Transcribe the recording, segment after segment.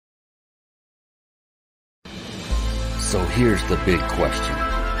So here's the big question.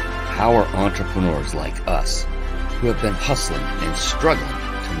 How are entrepreneurs like us, who have been hustling and struggling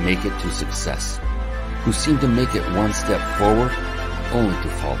to make it to success, who seem to make it one step forward only to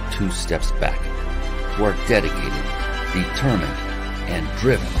fall two steps back, who are dedicated, determined, and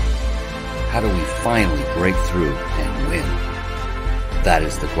driven, how do we finally break through and win? That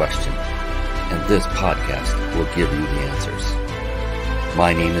is the question, and this podcast will give you the answers.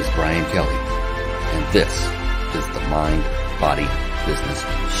 My name is Brian Kelly, and this is the Mind, Body, Business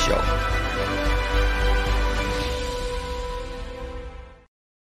Show.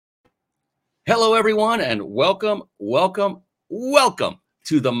 Hello, everyone, and welcome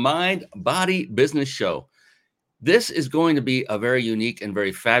to the Mind, Body, Business Show. This is going to be a very unique and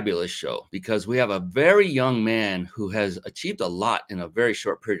very fabulous show because we have a very young man who has achieved a lot in a very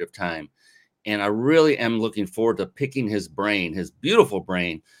short period of time. And I really am looking forward to picking his brain, his beautiful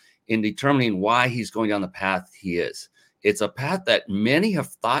brain, in determining why he's going down the path he is. It's a path that many have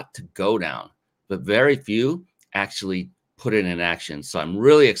thought to go down, but very few actually put it in action. So I'm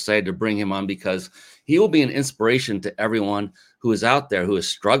really excited to bring him on because he will be an inspiration to everyone who is out there, who is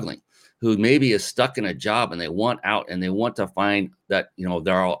struggling, who maybe is stuck in a job and they want out and they want to find that,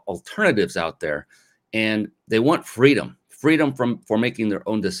 there are alternatives out there and they want freedom for making their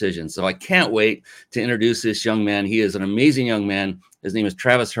own decisions. So I can't wait to introduce this young man. He is an amazing young man. His name is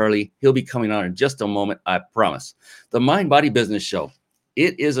Travis Hurley. He'll be coming on in just a moment, I promise. The Mind Body Business Show.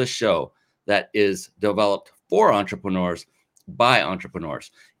 It is a show that is developed for entrepreneurs by entrepreneurs.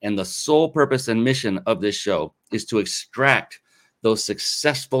 And the sole purpose and mission of this show is to extract those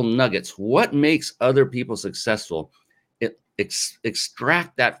successful nuggets. What makes other people successful?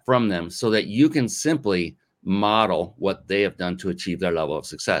 Extract that from them so that you can simply model what they have done to achieve their level of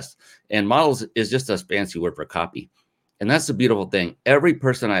success. And models is just a fancy word for copy. And that's the beautiful thing. Every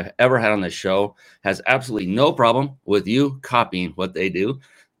person I've ever had on this show has absolutely no problem with you copying what they do.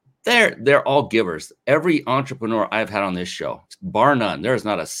 They're all givers. Every entrepreneur I've had on this show, bar none, there is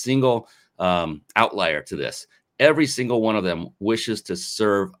not a single outlier to this. Every single one of them wishes to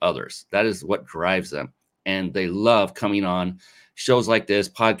serve others. That is what drives them. And they love coming on shows like this,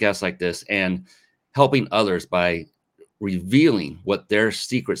 podcasts like this, and helping others by revealing what their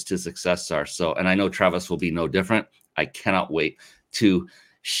secrets to success are. So, and I know Travis will be no different. I cannot wait to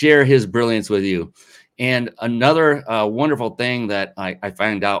share his brilliance with you. And another wonderful thing that I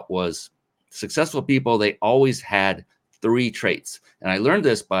found out was successful people, they always had three traits. And I learned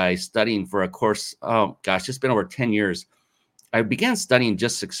this by studying for a course. Oh gosh, it's been over 10 years. I began studying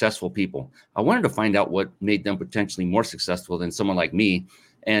just successful people. I wanted to find out what made them potentially more successful than someone like me.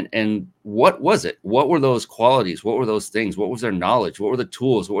 And what was it? What were those qualities? What were those things? What was their knowledge? What were the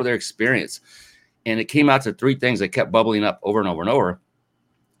tools? What were their experience? And it came out to three things that kept bubbling up over and over and over.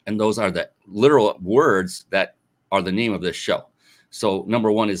 And those are the literal words that are the name of this show. So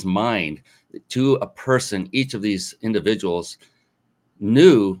number one is mind. To a person, each of these individuals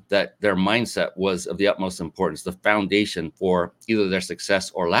knew that their mindset was of the utmost importance, the foundation for either their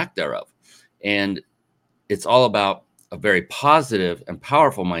success or lack thereof. And it's all about a very positive and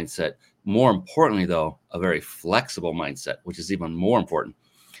powerful mindset. More importantly, though, a very flexible mindset, which is even more important.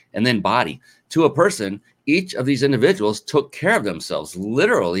 And then body. To a person, each of these individuals took care of themselves,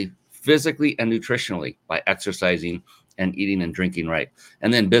 literally, physically, and nutritionally by exercising and eating and drinking right.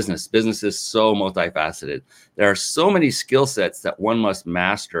 And then business. Business is so multifaceted. There are so many skill sets that one must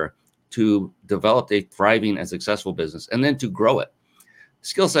master to develop a thriving and successful business and then to grow it.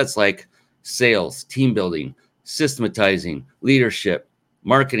 Skill sets like sales, team building, systematizing, leadership,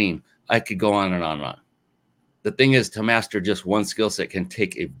 marketing. I could go on and on and on. The thing is, to master just one skill set can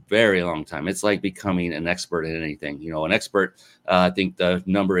take a very long time. It's like becoming an expert in anything. An expert, I think the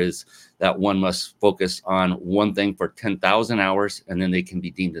number is that one must focus on one thing for 10,000 hours, and then they can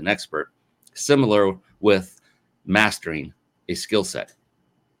be deemed an expert. Similar with mastering a skill set.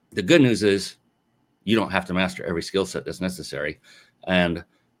 The good news is you don't have to master every skill set that's necessary. And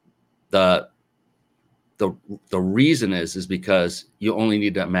the reason is because you only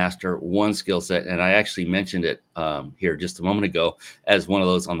need to master one skill set. And I actually mentioned it here just a moment ago as one of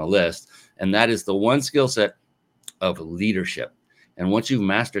those on the list. And that is the one skill set of leadership. And once you've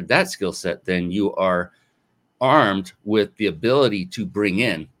mastered that skill set, then you are armed with the ability to bring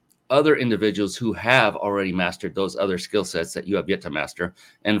in other individuals who have already mastered those other skill sets that you have yet to master.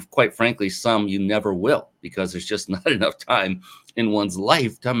 And quite frankly, some you never will, because there's just not enough time in one's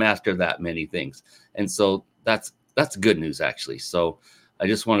life to master that many things. And so that's good news, actually. So I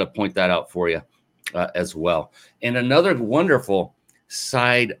just wanted to point that out for you as well. And another wonderful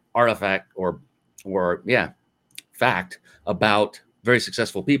side artifact or fact about very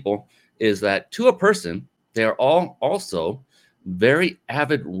successful people is that to a person, They are all also very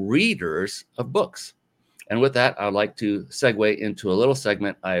avid readers of books. And with that, I'd like to segue into a little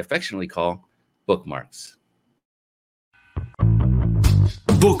segment I affectionately call Bookmarks.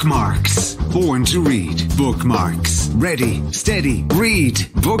 Bookmarks. Born to read. Bookmarks. Ready, steady, read.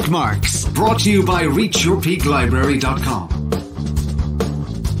 Bookmarks. Brought to you by reachyourpeaklibrary.com.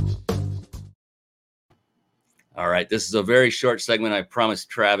 All right, this is a very short segment. I promise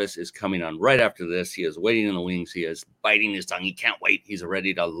Travis is coming on right after this. He is waiting in the wings. He is biting his tongue. He can't wait. He's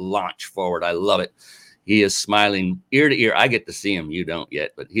ready to launch forward. I love it. He is smiling ear to ear. I get to see him. You don't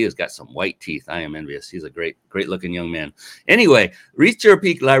yet, but he has got some white teeth. I am envious. He's a great looking young man. Anyway,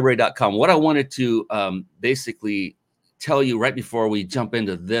 reachyourpeaklibrary.com. What I wanted to basically tell you right before we jump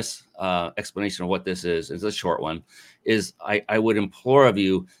into this explanation of what this is a short one, is I would implore of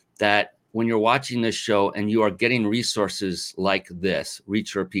you that when you're watching this show and you are getting resources like this,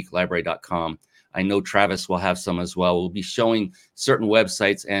 reachyourpeaklibrary.com. I know Travis will have some as well. We'll be showing certain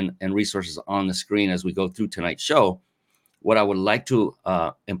websites and resources on the screen as we go through tonight's show. What I would like to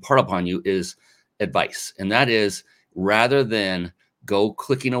impart upon you is advice. And that is, rather than go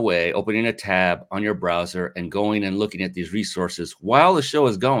clicking away, opening a tab on your browser and going and looking at these resources while the show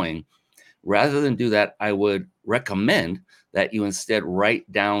is going, rather than do that, I would recommend that you instead write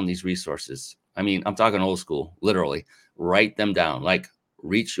down these resources. I mean, I'm talking old school, literally. Write them down, like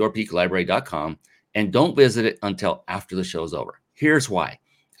reachyourpeaklibrary.com, and don't visit it until after the show's over. Here's why.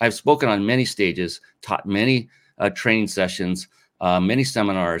 I've spoken on many stages, taught many training sessions, many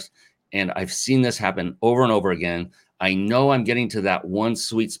seminars, and I've seen this happen over and over again. I know I'm getting to that one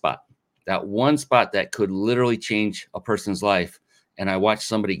sweet spot, that one spot that could literally change a person's life. And I watched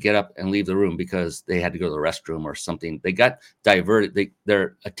somebody get up and leave the room because they had to go to the restroom or something. They got diverted.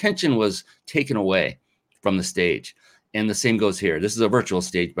 Their attention was taken away from the stage. And the same goes here. This is a virtual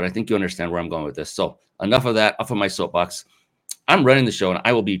stage, but I think you understand where I'm going with this. So enough of that, off of my soapbox. I'm running the show and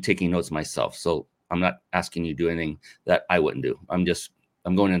I will be taking notes myself. So I'm not asking you to do anything that I wouldn't do. I'm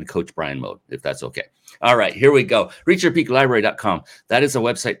going into Coach Brian mode, if that's okay. All right, here we go. Reachyourpeaklibrary.com. That is a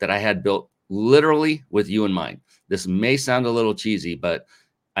website that I had built literally with you in mind. This may sound a little cheesy, but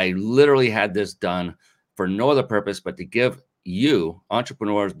I literally had this done for no other purpose but to give you,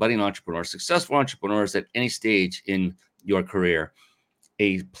 entrepreneurs, budding entrepreneurs, successful entrepreneurs at any stage in your career,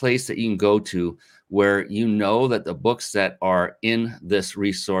 a place that you can go to where you know that the books that are in this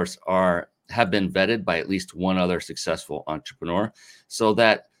resource have been vetted by at least one other successful entrepreneur, so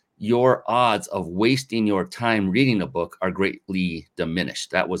that your odds of wasting your time reading a book are greatly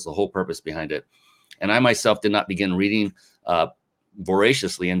diminished. That was the whole purpose behind it. And I myself did not begin reading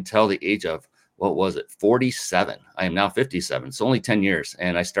voraciously until the age of, what was it, 47. I am now 57. It's only 10 years.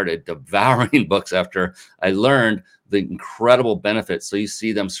 And I started devouring books after I learned the incredible benefits. So you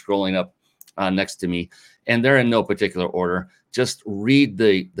see them scrolling up next to me. And they're in no particular order. Just read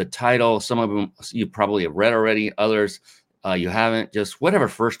the title. Some of them you probably have read already. Others you haven't. Just whatever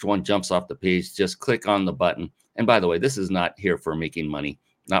first one jumps off the page, just click on the button. And by the way, this is not here for making money.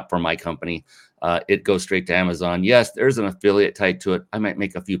 Not for my company. It goes straight to Amazon. Yes, there's an affiliate tied to it. I might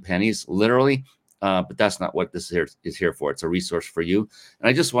make a few pennies, literally, but that's not what this is here for. It's a resource for you. And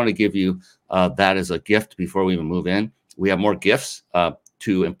I just want to give you that as a gift before we even move in. We have more gifts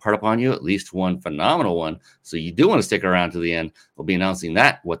to impart upon you, at least one phenomenal one. So you do want to stick around to the end. We'll be announcing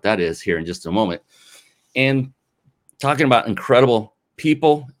what that is here in just a moment. And talking about incredible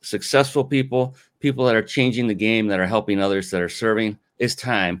people, successful people, people that are changing the game, that are helping others, that are serving. It's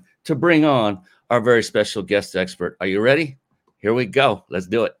time to bring on our very special guest expert. Are you ready? Here we go. Let's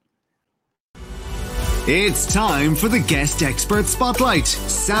do it. It's time for the Guest Expert Spotlight.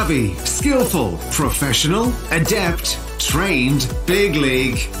 Savvy, skillful, professional, adept, trained, big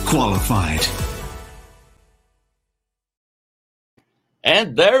league, qualified.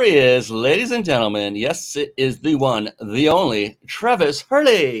 And there he is, ladies and gentlemen. Yes, it is the one, the only, Travis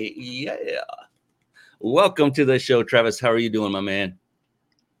Hurley. Yeah. Welcome to the show, Travis. How are you doing, my man?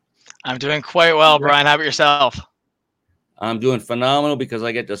 I'm doing quite well, Brian. How about yourself? I'm doing phenomenal because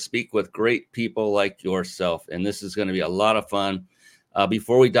I get to speak with great people like yourself, and this is going to be a lot of fun.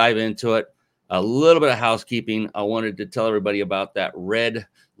 Before we dive into it, a little bit of housekeeping. I wanted to tell everybody about that red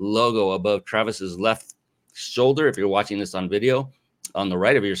logo above Travis's left shoulder. If you're watching this on video, on the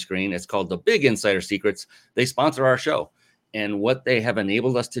right of your screen, it's called the Big Insider Secrets. They sponsor our show. And what they have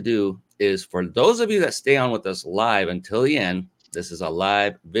enabled us to do is, for those of you that stay on with us live until the end, this is a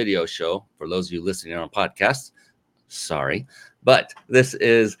live video show. For those of you listening on podcasts, sorry, but this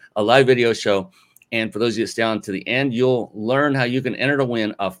is a live video show. And for those of you that stay on to the end, you'll learn how you can enter to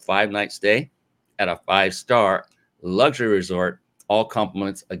win a 5-night stay at a 5-star luxury resort, all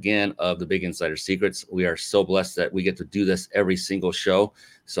compliments again of the Big Insider Secrets. We are so blessed that we get to do this every single show.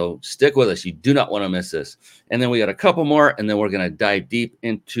 So stick with us. You do not want to miss this. And then we got a couple more, and then we're going to dive deep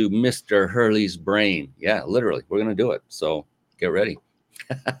into Mr. Hurley's brain. Yeah, literally, we're going to do it. So get ready.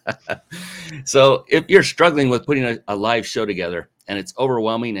 So if you're struggling with putting a live show together and it's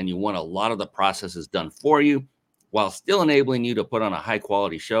overwhelming and you want a lot of the processes done for you while still enabling you to put on a high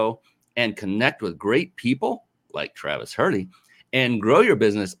quality show and connect with great people like Travis Hurley and grow your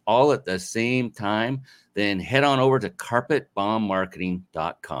business all at the same time, then head on over to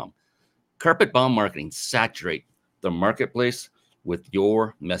carpetbombmarketing.com. Carpet Bomb Marketing, saturate the marketplace with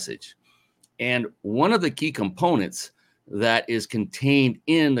your message. And one of the key components that is contained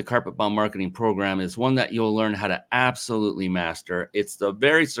in the Carpet Bomb Marketing program is one that you'll learn how to absolutely master. It's the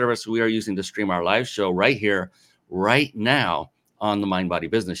very service we are using to stream our live show right here, right now on the Mind Body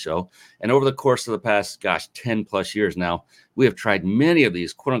Business Show. And over the course of the past, 10 plus years now, we have tried many of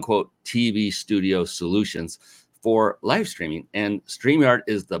these quote unquote TV studio solutions for live streaming. And StreamYard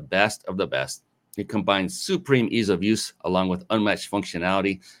is the best of the best. It combines supreme ease of use along with unmatched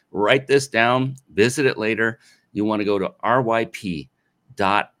functionality. Write this down, visit it later. You want to go to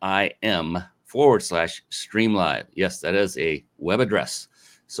ryp.im/streamlive. Yes, that is a web address.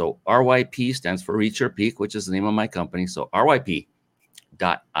 So RYP stands for Reach Your Peak, which is the name of my company. So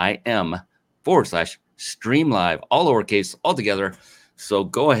ryp.im/streamlive, all lowercase, all together. So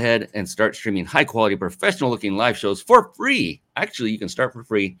go ahead and start streaming high quality, professional looking live shows for free. Actually, you can start for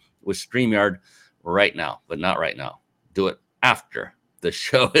free with StreamYard right now, but not right now. Do it after the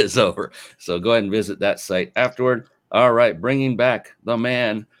show is over. So go ahead and visit that site afterward. All right, bringing back the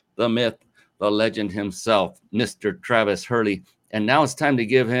man, the myth, the legend himself, Mr. Travis Hurley. And now it's time to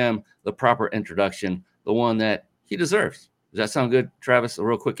give him the proper introduction, the one that he deserves. Does that sound good, Travis? A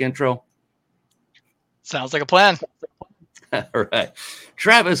real quick intro? Sounds like a plan. All right.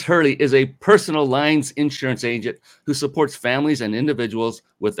 Travis Hurley is a personal lines insurance agent who supports families and individuals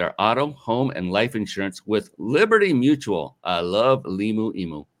with their auto, home, and life insurance with Liberty Mutual. I love Limu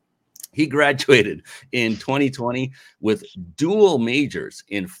Emu. He graduated in 2020 with dual majors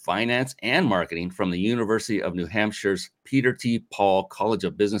in finance and marketing from the University of New Hampshire's Peter T. Paul College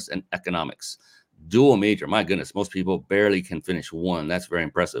of Business and Economics. Dual major. My goodness, most people barely can finish one. That's very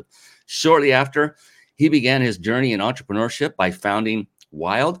impressive. Shortly after, he began his journey in entrepreneurship by founding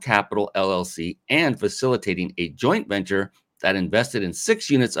Wild Capital LLC and facilitating a joint venture that invested in 6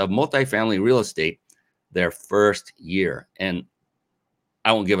 units of multifamily real estate their first year. And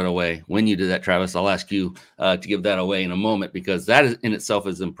I won't give it away. When you do that, Travis, I'll ask you to give that away in a moment, because that is, in itself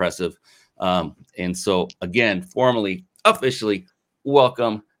is impressive. And so, again, formally, officially,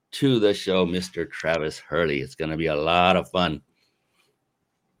 welcome to the show, Mr. Travis Hurley. It's going to be a lot of fun.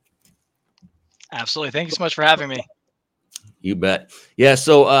 Absolutely. Thank you so much for having me. You bet. Yeah.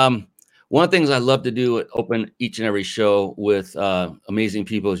 So one of the things I love to do, open each and every show with amazing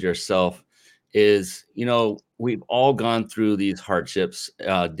people as yourself, is, we've all gone through these hardships.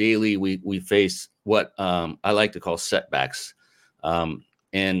 Daily, we face what I like to call setbacks.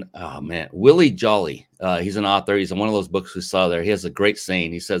 And oh man, Willie Jolly, he's an author. He's in one of those books we saw there. He has a great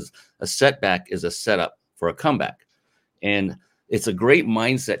saying. He says, a setback is a setup for a comeback. And it's a great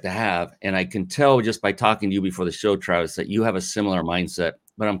mindset to have. And I can tell just by talking to you before the show, Travis, that you have a similar mindset.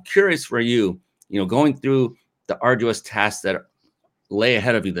 But I'm curious for you, going through the arduous tasks that lay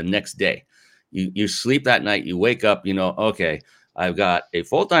ahead of you the next day. You sleep that night, you wake up, okay, I've got a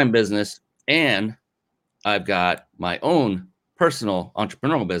full-time business and I've got my own personal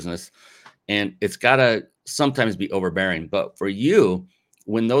entrepreneurial business, and it's got to sometimes be overbearing. But for you,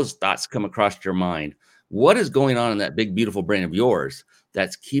 when those thoughts come across your mind, what is going on in that big, beautiful brain of yours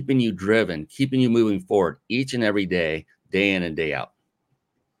that's keeping you driven, keeping you moving forward each and every day, day in and day out?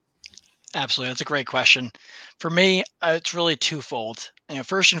 Absolutely. That's a great question. For me, it's really twofold.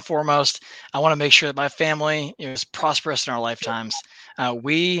 First and foremost, I want to make sure that my family is prosperous in our lifetimes.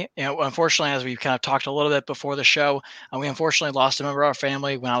 We, unfortunately, as we've kind of talked a little bit before the show, we unfortunately lost a member of our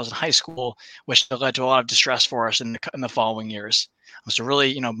family when I was in high school, which led to a lot of distress for us in the following years. So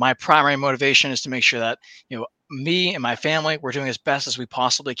really, my primary motivation is to make sure that, me and my family, we're doing as best as we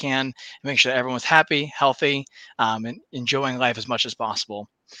possibly can and make sure that everyone's happy, healthy, and enjoying life as much as possible.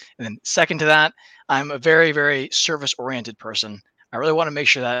 And then second to that, I'm a very, very service-oriented person. I really want to make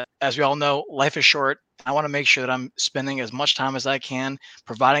sure that, as we all know, life is short. I want to make sure that I'm spending as much time as I can,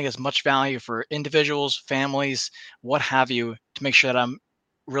 providing as much value for individuals, families, what have you, to make sure that I'm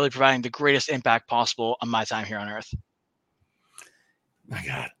really providing the greatest impact possible on my time here on Earth. My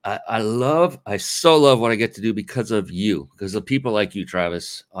God, I so love what I get to do because of you, because of people like you,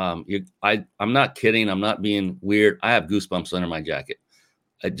 Travis. I'm not kidding. I'm not being weird. I have goosebumps under my jacket.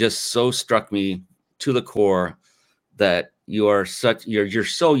 It just so struck me to the core that you're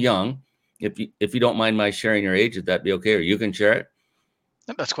so young. If you don't mind my sharing your age, would that be okay? Or you can share it.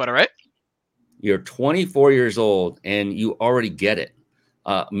 That's quite all right. You're 24 years old and you already get it.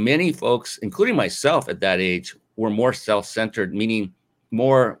 Many folks, including myself at that age, were more self-centered, meaning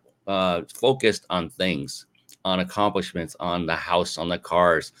more focused on things, on accomplishments, on the house, on the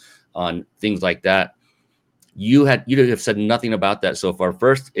cars, on things like that. You have said nothing about that so far.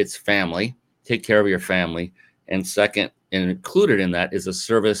 First, it's family. Take care of your family. And second, and included in that is a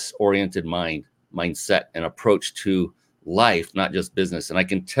service-oriented mindset and approach to life, not just business. And I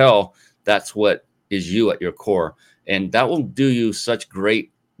can tell that's what is you at your core. And that will do you such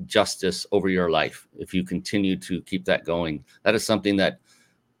great justice over your life if you continue to keep that going. That is something that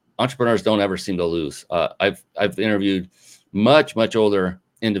entrepreneurs don't ever seem to lose. I've interviewed much older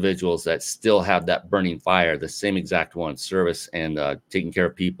individuals that still have that burning fire, the same exact one: service and taking care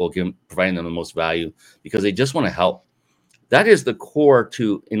of people, providing them the most value because they just want to help. That is the core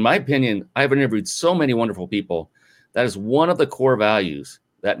to, in my opinion, I've interviewed so many wonderful people. That is one of the core values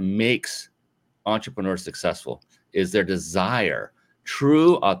that makes entrepreneurs successful, is their desire,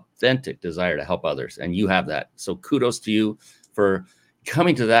 true, authentic desire to help others. And you have that. So kudos to you for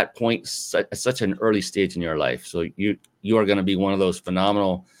coming to that point at such an early stage in your life. So you are going to be one of those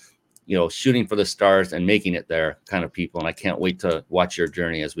phenomenal, shooting for the stars and making it there kind of people. And I can't wait to watch your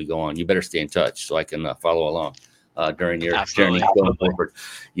journey as we go on. You better stay in touch so I can follow along during your journey going forward.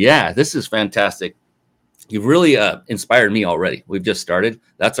 Yeah, this is fantastic. You've really inspired me already. We've just started.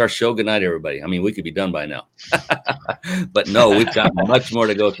 That's our show. Good night, everybody. I mean, we could be done by now. But no, we've got much more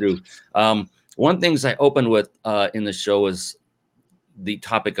to go through. One things I opened with in the show is the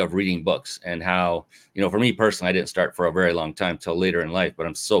topic of reading books and how, for me personally, I didn't start for a very long time till later in life, but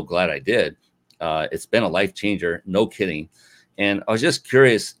I'm so glad I did. It's been a life changer, no kidding. And I was just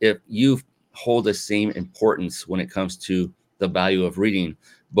curious if you hold the same importance when it comes to the value of reading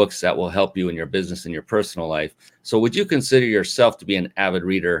books that will help you in your business and your personal life. So would you consider yourself to be an avid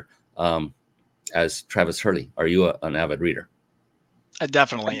reader as Travis Hurley? Are you an avid reader? I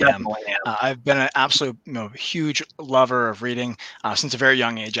definitely am. I've been an absolute huge lover of reading since a very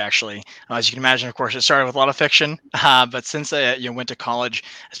young age, actually. As you can imagine, of course, it started with a lot of fiction, but since I went to college,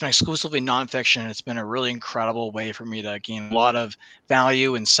 it's been exclusively nonfiction. It's been a really incredible way for me to gain a lot of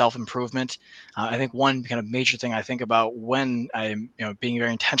value and self-improvement. I think one kind of major thing I think about when I'm being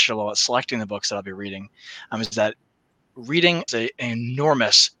very intentional about selecting the books that I'll be reading is that reading is an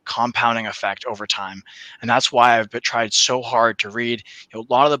enormous compounding effect over time. And that's why I've tried so hard to read a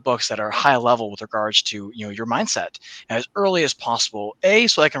lot of the books that are high level with regards to your mindset as early as possible.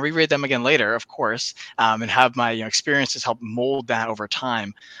 So I can reread them again later, of course, and have my experiences help mold that over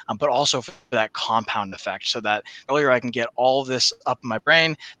time, but also for that compound effect so that the earlier I can get all of this up in my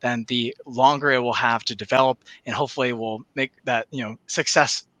brain, then the longer it will have to develop and hopefully will make that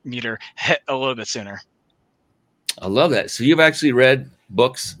success meter hit a little bit sooner. I love that. So you've actually read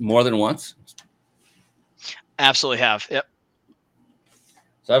books more than once? Absolutely have. Yep.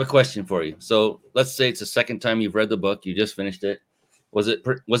 So I have a question for you. So let's say it's the second time you've read the book. You just finished it. Was it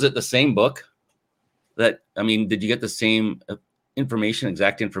the same book? Did you get the same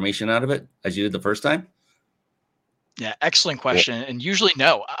exact information out of it as you did the first time? Yeah, excellent question. And usually,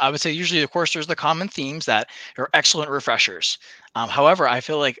 no. I would say usually, of course, there's the common themes that are excellent refreshers. However, I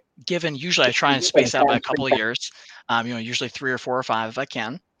feel like usually I try and space out by a couple of years, usually 3 or 4 or 5 if I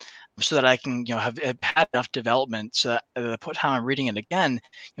can, so that I can, have had enough development so that the time I'm reading it again,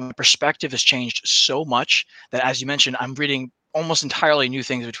 my perspective has changed so much that, as you mentioned, I'm reading almost entirely new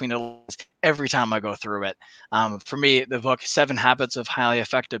things between the lines every time I go through it. For me, the book 7 Habits of Highly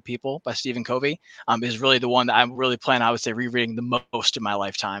Effective People by Stephen Covey is really the one that I'm really planning, I would say, rereading the most in my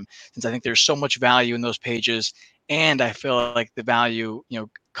lifetime, since I think there's so much value in those pages. And I feel like the value,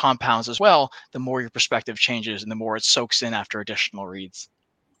 compounds as well, the more your perspective changes and the more it soaks in after additional reads.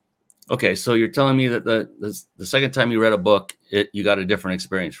 Okay, so you're telling me that the second time you read a book, you got a different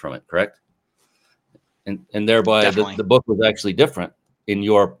experience from it, correct? And thereby the book was actually different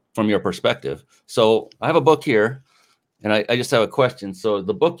from your perspective. So I have a book here, and I just have a question. So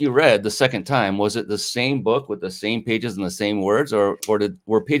the book you read the second time, was it the same book with the same pages and the same words, or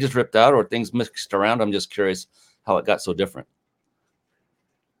were pages ripped out or things mixed around? I'm just curious how it got so different.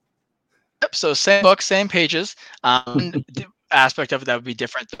 Yep. So same book, same pages. aspect of it that would be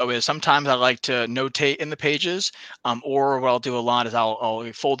different though is sometimes I like to notate in the pages, or what I'll do a lot is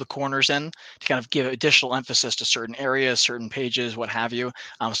I'll fold the corners in to kind of give additional emphasis to certain areas, certain pages, what have you,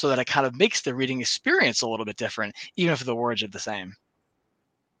 so that it kind of makes the reading experience a little bit different, even if the words are the same.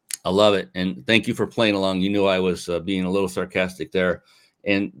 I love it. And thank you for playing along. You knew I was being a little sarcastic there.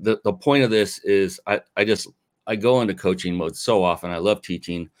 And the point of this is I go into coaching mode so often. I love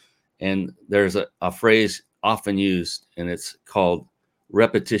teaching. And there's a phrase often used, and it's called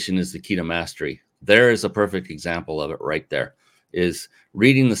repetition is the key to mastery. There is a perfect example of it right there. Is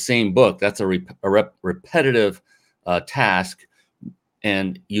reading the same book. That's a repetitive task,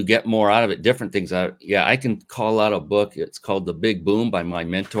 and you get more out of it, different things out. Yeah, I can call out a book. It's called The Big Boom by my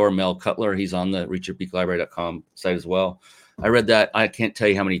mentor, Mel Cutler. He's on the reachyourpeaklibrary.com site as well. I read that. I can't tell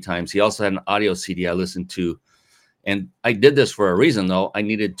you how many times. He also had an audio CD I listened to. And I did this for a reason, though. I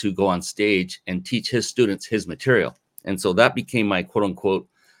needed to go on stage and teach his students his material. And so that became my quote unquote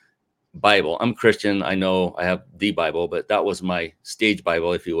Bible. I'm Christian. I know I have the Bible, but that was my stage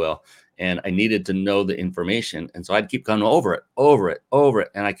Bible, if you will. And I needed to know the information. And so I'd keep going over it, over it, over it.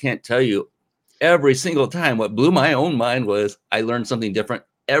 And I can't tell you every single time. What blew my own mind was I learned something different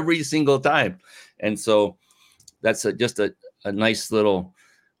every single time. And so that's just a nice little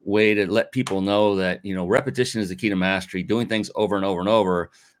way to let people know that, repetition is the key to mastery, doing things over and over and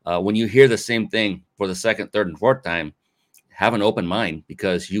over. When you hear the same thing for the second, third, and fourth time, have an open mind,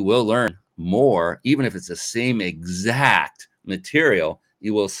 because you will learn more. Even if it's the same exact material,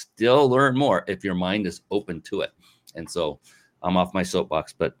 you will still learn more if your mind is open to it. And so I'm off my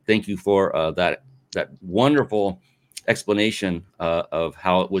soapbox, but thank you for that wonderful explanation of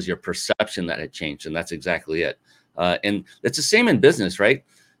how it was your perception that had changed. And that's exactly it. And it's the same in business, right?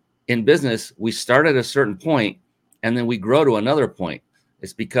 In business, we start at a certain point and then we grow to another point.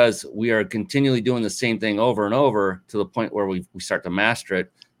 It's because we are continually doing the same thing over and over to the point where we start to master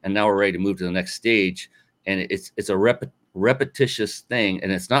it. And now we're ready to move to the next stage. And it's a repetitious thing,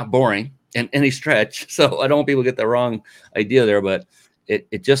 and it's not boring in any stretch. So I don't want people to get the wrong idea there, but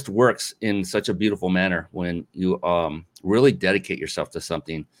it just works in such a beautiful manner when you really dedicate yourself to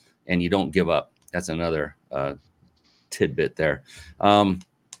something and you don't give up. That's another tidbit there.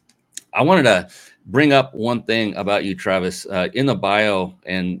 I wanted to bring up one thing about you, Travis. In the bio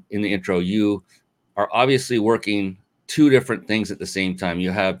and in the intro, you are obviously working two different things at the same time.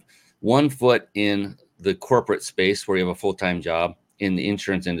 You have one foot in the corporate space where you have a full-time job in the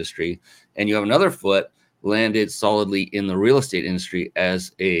insurance industry, and you have another foot landed solidly in the real estate industry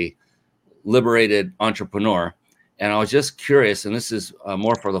as a liberated entrepreneur. And I was just curious, and this is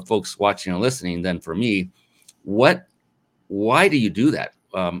more for the folks watching and listening than for me, why do you do that?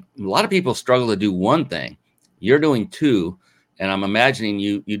 A lot of people struggle to do one thing. You're doing two, and I'm imagining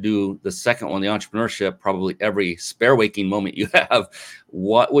you do the second one, the entrepreneurship, probably every spare waking moment you have.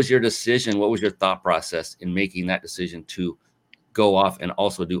 What was your decision? What was your thought process in making that decision to go off and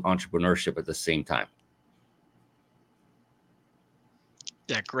also do entrepreneurship at the same time?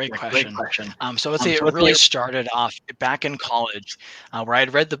 Yeah, great question. So let's say it really started off back in college, where I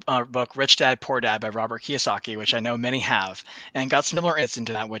had read the book Rich Dad Poor Dad by Robert Kiyosaki, which I know many have, and got similar insights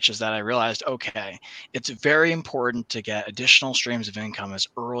into that, which is that I realized, okay, it's very important to get additional streams of income as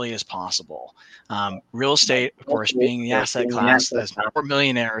early as possible. Real estate, of course, being the asset class that's more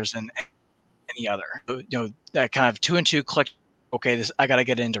millionaires than any other. That kind of two and two click. Okay, I got to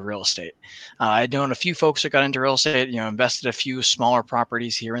get into real estate. I'd known a few folks that got into real estate, invested a few smaller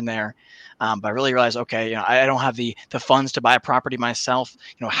properties here and there. But I really realized, okay, I don't have the funds to buy a property myself.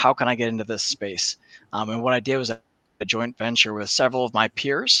 How can I get into this space? And what I did was a joint venture with several of my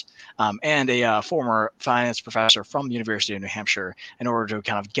peers and a former finance professor from the University of New Hampshire in order to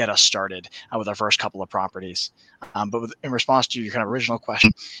kind of get us started with our first couple of properties. But in response to your kind of original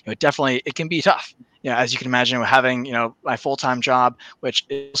question, it can be tough. As you can imagine, having my full-time job, which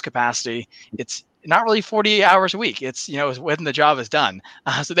is capacity, it's not really 40 hours a week. It's when the job is done.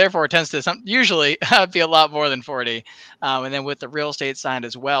 So therefore, it tends to usually be a lot more than 40. And then with the real estate side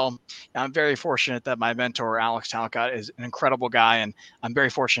as well, I'm very fortunate that my mentor Alex Talcott is an incredible guy, and I'm very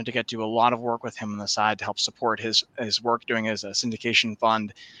fortunate to get to do a lot of work with him on the side to help support his work doing as a syndication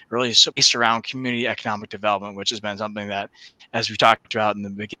fund, really based around community economic development, which has been something that, as we talked about in the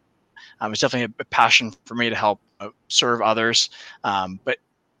beginning, it's definitely a passion for me to help serve others. But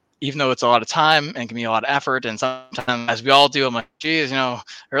even though it's a lot of time and can be a lot of effort, and sometimes, as we all do, I'm like, geez, I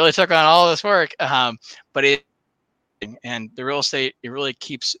really took on all this work. But the real estate, it really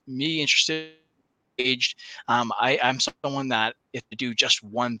keeps me interested engaged. I'm someone that if to do just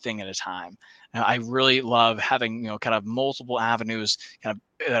one thing at a time. I really love having kind of multiple avenues kind of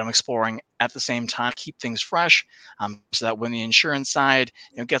that I'm exploring at the same time, keep things fresh, so that when the insurance side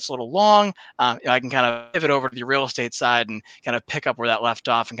gets a little long, I can kind of pivot over to the real estate side and kind of pick up where that left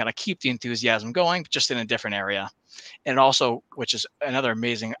off and kind of keep the enthusiasm going, just in a different area. And also, which is another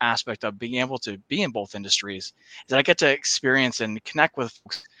amazing aspect of being able to be in both industries, is that I get to experience and connect with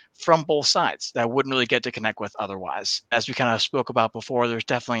folks from both sides that I wouldn't really get to connect with otherwise. As we kind of spoke about before, there's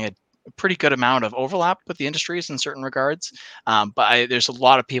definitely a pretty good amount of overlap with the industries in certain regards. There's a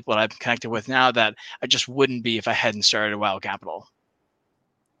lot of people that I've connected with now that I just wouldn't be if I hadn't started Wild Capital.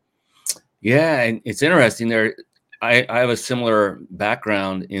 Yeah, and it's interesting there. I have a similar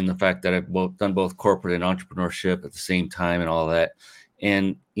background in the fact that I've done both corporate and entrepreneurship at the same time and all that.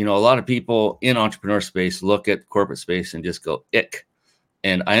 And, a lot of people in entrepreneur space look at corporate space and just go, ick.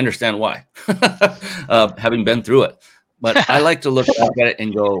 And I understand why, having been through it. But I like to look back at it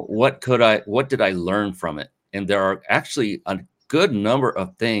and go, what did I learn from it? And there are actually a good number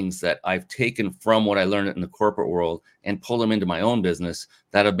of things that I've taken from what I learned in the corporate world and pulled them into my own business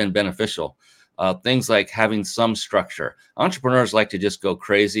that have been beneficial. Things like having some structure. Entrepreneurs like to just go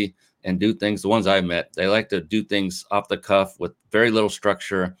crazy and do things. The ones I've met, they like to do things off the cuff with very little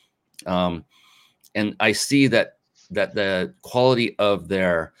structure. And I see that the quality of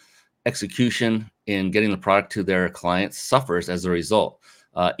their execution in getting the product to their clients suffers as a result.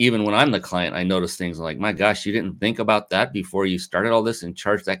 Even when I'm the client, I notice things like, my gosh, you didn't think about that before you started all this and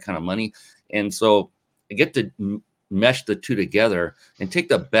charge that kind of money. And so I get to mesh the two together and take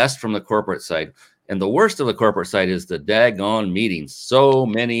the best from the corporate side. And the worst of the corporate side is the daggone meetings. So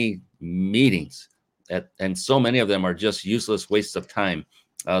many meetings, and so many of them are just useless wastes of time.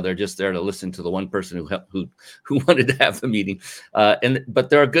 They're just there to listen to the one person who wanted to have the meeting. But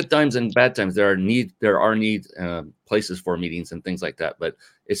there are good times and bad times. There are need places for meetings and things like that. But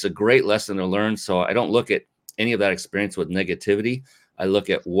it's a great lesson to learn. So I don't look at any of that experience with negativity. I look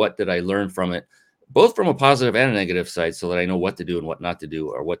at what did I learn from it, both from a positive and a negative side, so that I know what to do and what not to do,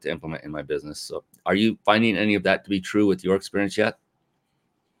 or what to implement in my business. So are you finding any of that to be true with your experience yet?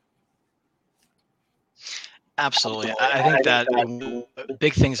 Absolutely. I think that one of the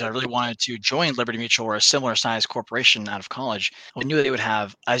big things I really wanted to join Liberty Mutual or a similar size corporation out of college. I knew they would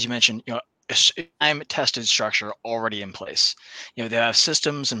have, as you mentioned, time tested structure already in place. They have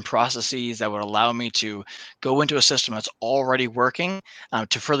systems and processes that would allow me to go into a system that's already working,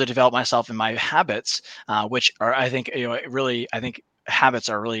 to further develop myself in my habits, which are, I think, I think habits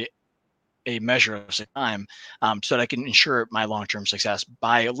are really a measure of time, so that I can ensure my long-term success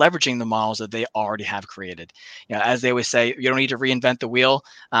by leveraging the models that they already have created. As they always say, you don't need to reinvent the wheel,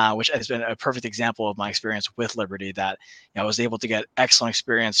 which has been a perfect example of my experience with Liberty. That I was able to get excellent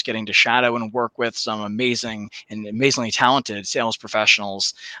experience getting to shadow and work with some amazing and amazingly talented sales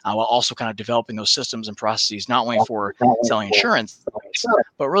professionals, while also kind of developing those systems and processes, not only for selling insurance,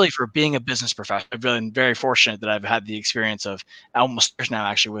 but really for being a business professional. I've been very fortunate that I've had the experience of almost years now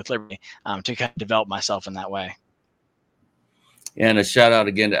actually with Liberty, to kind of develop myself in that way. And a shout out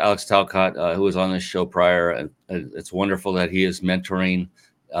again to Alex Talcott, who was on this show prior. And it's wonderful that he is mentoring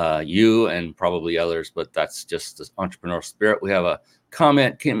you and probably others, but that's just the entrepreneurial spirit. We have a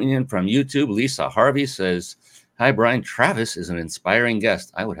comment coming in from YouTube. Lisa Harvey says, "Hi, Brian. Travis is an inspiring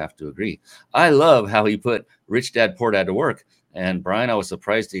guest." I would have to agree. I love how he put Rich Dad, Poor Dad to work. And Brian, I was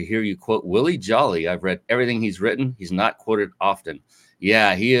surprised to hear you quote Willie Jolly. I've read everything he's written. He's not quoted often.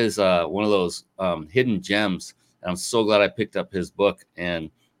 Yeah, he is one of those hidden gems. And I'm so glad I picked up his book. And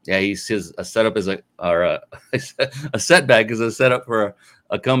yeah, a setup is a setback is a setup for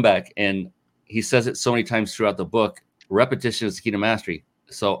a comeback. And he says it so many times throughout the book. Repetition is the key to mastery.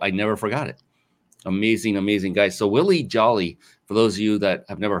 So I never forgot it. Amazing, amazing guy. So Willie Jolly, for those of you that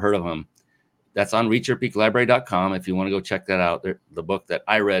have never heard of him, that's on reachyourpeaklibrary.com. If you want to go check that out, the book that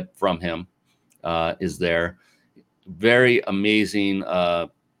I read from him is there. Very amazing,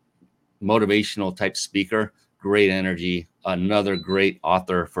 motivational type speaker, great energy, another great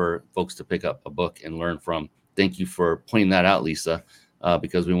author for folks to pick up a book and learn from. Thank you for pointing that out, Lisa,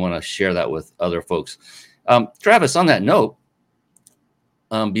 because we want to share that with other folks. Travis, on that note,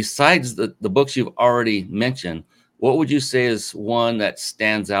 besides the books you've already mentioned, what would you say is one that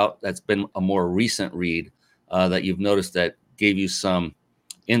stands out that's been a more recent read that you've noticed that gave you some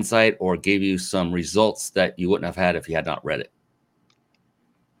insight or gave you some results that you wouldn't have had if you had not read it?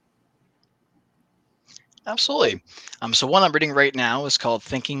 Absolutely. So one I'm reading right now is called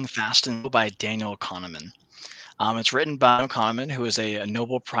Thinking Fast and Slow by Daniel Kahneman. It's written by Kahneman, who is a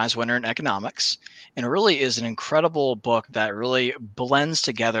Nobel Prize winner in economics, and it really is an incredible book that really blends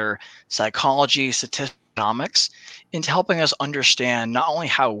together psychology, statistics, economics into helping us understand not only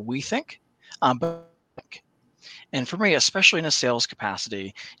how we think, but and for me, especially in a sales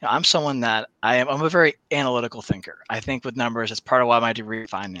capacity, I'm someone that I'm a very analytical thinker. I think with numbers. It's part of why my degree in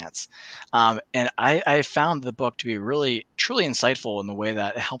finance. And I found the book to be really, truly insightful in the way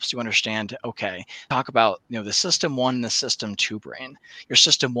that it helps you understand, okay, talk about, the system one and the system two brain. Your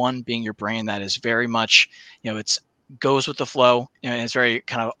system one being your brain that is very much, it's goes with the flow, and it's very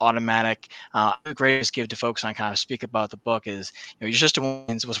kind of automatic. The greatest give to folks, and I kind of speak about the book is, your system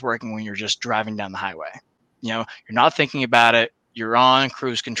one was working when you're just driving down the highway. You're not thinking about it. You're on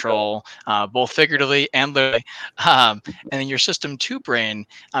cruise control, both figuratively and literally. And then your system two brain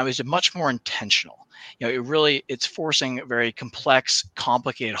is much more intentional. It's forcing very complex,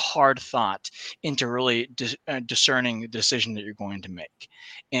 complicated, hard thought into really discerning the decision that you're going to make.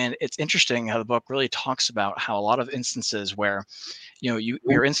 And it's interesting how the book really talks about how a lot of instances where,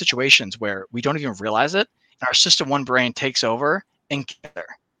 we're in situations where we don't even realize it, and our system one brain takes over and gets there.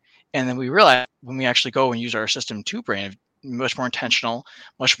 And then we realize when we actually go and use our system two brain, much more intentional,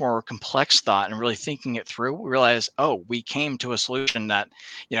 much more complex thought, and really thinking it through, we realize, oh, we came to a solution that,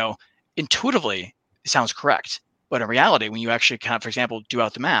 intuitively sounds correct. But in reality, when you actually kind of, for example, do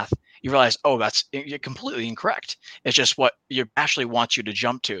out the math, you realize, oh, that's completely incorrect. It's just what you actually wants you to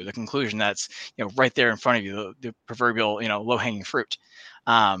jump to, the conclusion that's, right there in front of you, the proverbial, low hanging fruit.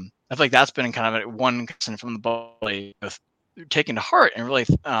 I feel like that's been kind of one lesson from the book taken to heart and really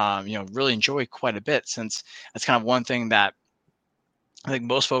really enjoy quite a bit, since that's kind of one thing that I think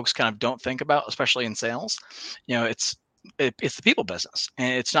most folks kind of don't think about, especially in sales. It's the people business,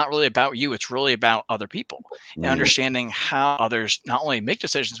 and it's not really about you. It's really about other people and understanding how others not only make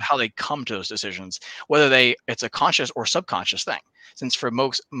decisions, but how they come to those decisions, whether it's a conscious or subconscious thing. Since for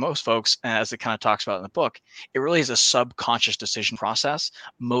most folks, as it kind of talks about in the book, it really is a subconscious decision process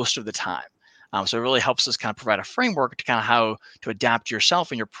most of the time. So it really helps us kind of provide a framework to kind of how to adapt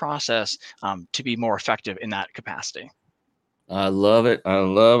yourself and your process to be more effective in that capacity. I love it. I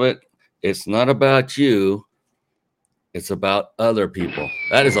love it. It's not about you. It's about other people.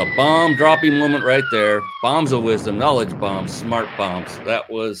 That is a bomb dropping moment right there. Bombs of wisdom, knowledge bombs, smart bombs. That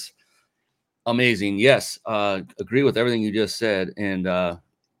was amazing. Yes, agree with everything you just said. And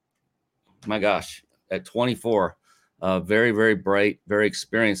my gosh, at 24, very, very bright, very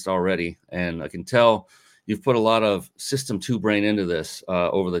experienced already. And I can tell you've put a lot of system two brain into this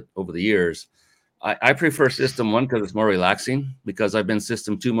over the years. I prefer system one because it's more relaxing, because I've been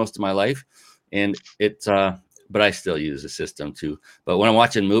system two most of my life, and but I still use the system two. But when I'm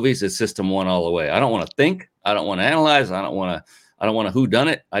watching movies, it's system one all the way. I don't want to think. I don't want to analyze. I don't want to who done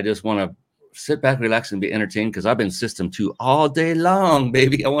it. I just want to sit back, relax, and be entertained, because I've been system two all day long,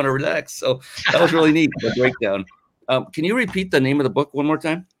 baby. I want to relax. So that was really neat, the breakdown. Can you repeat the name of the book one more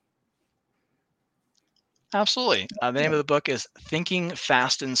time? Absolutely. The name of the book is Thinking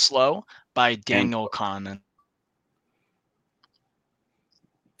Fast and Slow by Daniel Kahneman.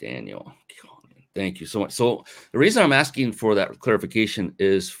 Daniel. Thank you so much. So the reason I'm asking for that clarification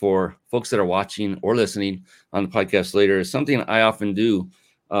is for folks that are watching or listening on the podcast later, is something I often do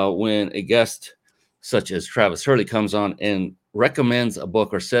when a guest such as Travis Hurley comes on and recommends a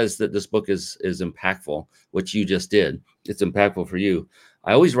book or says that this book is impactful, which you just did. It's impactful for you.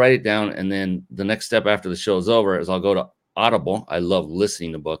 I always write it down, and then the next step after the show is over is I'll go to Audible. I love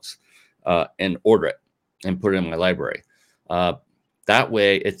listening to books, and order it and put it in my library. That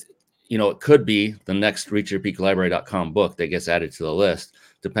way, it could be the next reachyourpeaklibrary.com book that gets added to the list,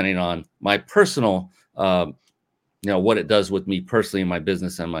 depending on my personal, what it does with me personally in my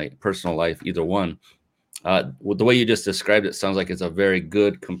business and my personal life, either one. With the way you just described it, sounds like it's a very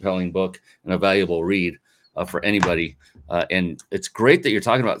good, compelling book and a valuable read for anybody. And it's great that you're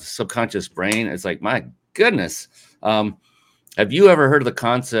talking about the subconscious brain. It's like, my goodness. Have you ever heard of the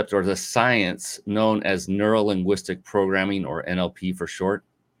concept or the science known as neuro-linguistic programming, or NLP for short?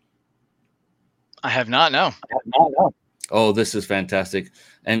 I have not, no. Oh, this is fantastic.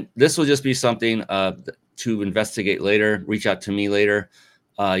 And this will just be something to investigate later. Reach out to me later.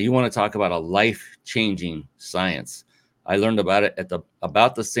 You want to talk about a life-changing science. I learned about it at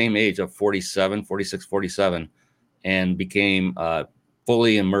about the same age of 46, 47, and became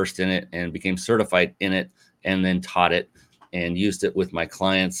fully immersed in it and became certified in it, and then taught it and used it with my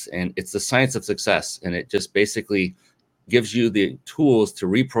clients. And it's the science of success. And it just basically gives you the tools to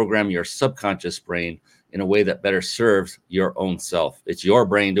reprogram your subconscious brain in a way that better serves your own self. It's your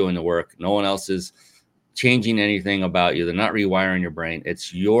brain doing the work. No one else is changing anything about you. They're not rewiring your brain.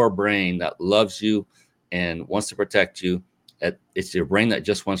 It's your brain that loves you and wants to protect you. It's your brain that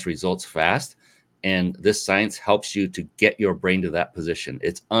just wants results fast. And this science helps you to get your brain to that position.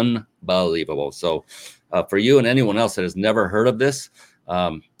 It's unbelievable. So for you and anyone else that has never heard of this,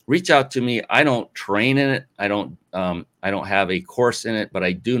 reach out to me. I don't train in it. I don't have a course in it, but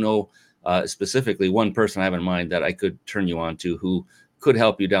I do know specifically one person I have in mind that I could turn you on to who could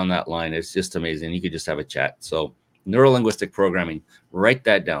help you down that line. It's just amazing. You could just have a chat. So neuro-linguistic programming, write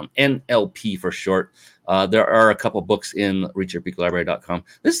that down. NLP for short. There are a couple books in reachyourpeaklibrary.com.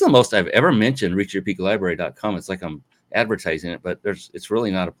 This is the most I've ever mentioned reachyourpeaklibrary.com. It's like I'm advertising it, but it's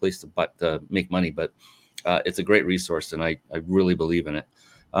really not a place to make money, but it's a great resource, and I really believe in it.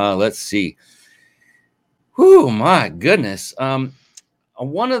 Let's see. Whew, my goodness.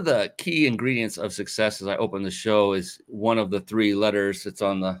 One of the key ingredients of success as I open the show is one of the three letters. It's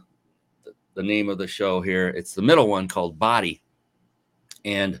on the name of the show here. It's the middle one called body.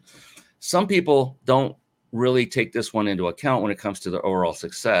 And some people don't really take this one into account when it comes to their overall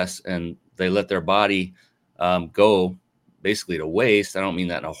success, and they let their body go basically to waste. I don't mean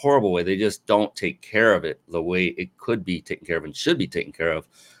that in a horrible way. They just don't take care of it the way it could be taken care of and should be taken care of.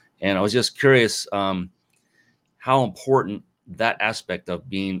 And I was just curious how important that aspect of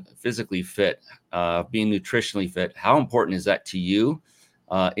being physically fit, being nutritionally fit, how important is that to you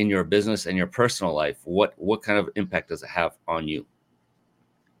in your business and your personal life? What kind of impact does it have on you?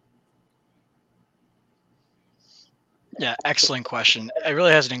 Yeah, excellent question. It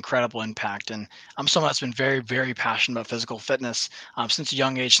really has an incredible impact. And I'm someone that's been very, very passionate about physical fitness since a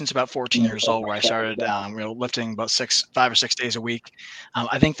young age, since about 14 years old, where I started lifting about 5 or 6 days a week.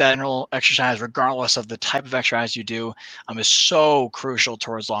 I think that general exercise, regardless of the type of exercise you do, is so crucial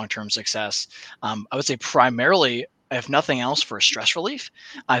towards long-term success. I would say primarily, if nothing else, for stress relief.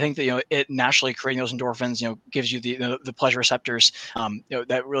 I think that it naturally creating those endorphins gives you the pleasure receptors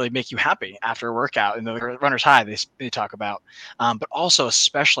that really make you happy after a workout, and the runner's high they talk about. But also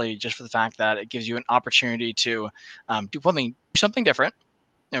especially just for the fact that it gives you an opportunity to do something different.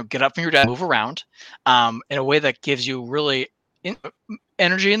 Get up from your desk, move around in a way that gives you really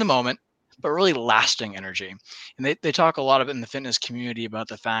energy in the moment, but really lasting energy. And they talk a lot of it in the fitness community about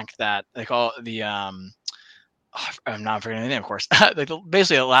the fact that they call it the I'm not forgetting the name, of course. Like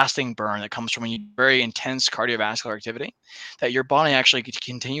basically a lasting burn that comes from when you do very intense cardiovascular activity, that your body actually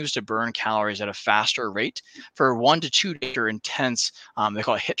continues to burn calories at a faster rate for 1 to 2 days after intense. They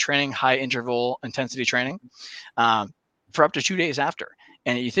call it HIIT training, high interval intensity training, for up to 2 days after.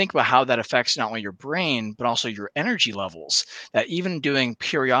 And you think about how that affects not only your brain, but also your energy levels, that even doing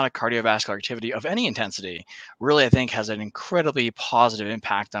periodic cardiovascular activity of any intensity really, I think, has an incredibly positive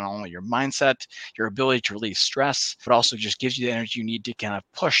impact on not only your mindset, your ability to release stress, but also just gives you the energy you need to kind of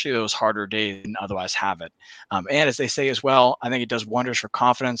push through those harder days and otherwise have it. And as they say as well, I think it does wonders for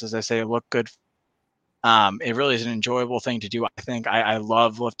confidence. As they say, look good. It really is an enjoyable thing to do. I think I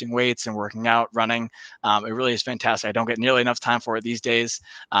love lifting weights and working out, running. It really is fantastic. I don't get nearly enough time for it these days.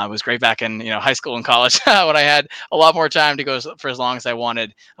 It was great back in high school and college when I had a lot more time to go for as long as I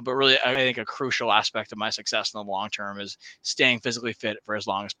wanted. But really, I think a crucial aspect of my success in the long term is staying physically fit for as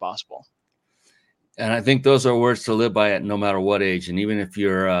long as possible. And I think those are words to live by at no matter what age. And even if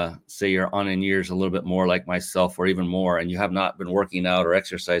you're, say you're on in years a little bit more like myself or even more, and you have not been working out or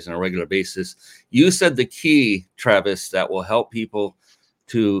exercising on a regular basis, you said the key, Travis, that will help people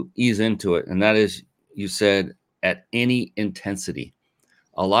to ease into it. And that is, you said, at any intensity.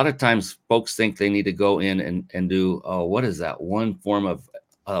 A lot of times folks think they need to go in and do, what is that one form of,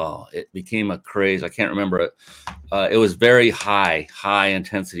 it became a craze. I can't remember it. It was very high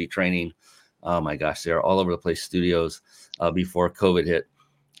intensity training. Oh my gosh, they're all over the place studios before COVID hit.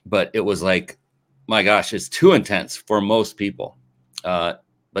 But it was like, my gosh, it's too intense for most people. But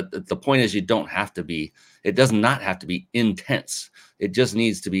the point is, it does not have to be intense. It just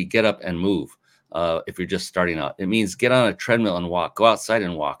needs to be get up and move. If you're just starting out, it means get on a treadmill and walk, go outside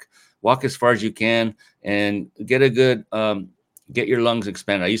and walk as far as you can, and get a good, get your lungs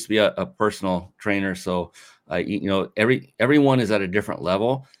expanded. I used to be a personal trainer. So, everyone is at a different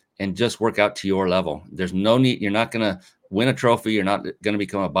level. And just work out to your level. There's no need. You're not going to win a trophy. You're not going to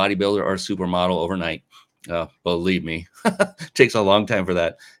become a bodybuilder or a supermodel overnight. Believe me, it takes a long time for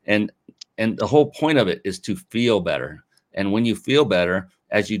that. And the whole point of it is to feel better. And when you feel better,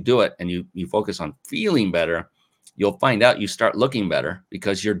 as you do it and you focus on feeling better, you'll find out you start looking better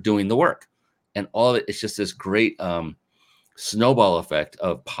because you're doing the work. And all of it, it's just this great snowball effect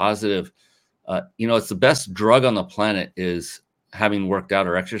of positive. It's the best drug on the planet is having worked out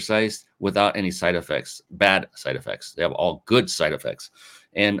or exercised without any side effects, bad side effects. They have all good side effects.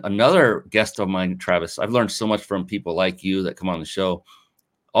 And another guest of mine, Travis, I've learned so much from people like you that come on the show.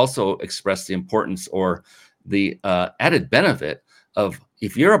 also express the importance or the added benefit of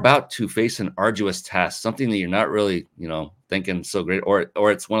if you're about to face an arduous task, something that you're not really, thinking so great,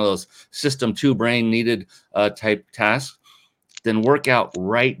 or it's one of those system 2 brain needed type tasks, then work out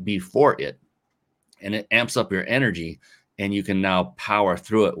right before it, and it amps up your energy, and you can now power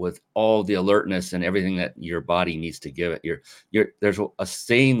through it with all the alertness and everything that your body needs to give it. There's a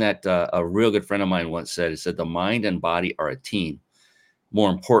saying that a real good friend of mine once said. It said, the mind and body are a team.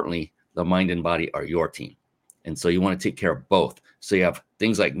 More importantly, the mind and body are your team. And so you want to take care of both. So you have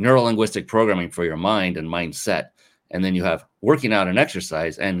things like neuro-linguistic programming for your mind and mindset. And then you have working out and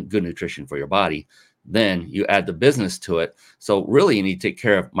exercise and good nutrition for your body. Then you add the business to it. So really, you need to take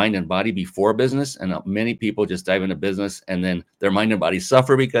care of mind and body before business. And many people just dive into business and then their mind and body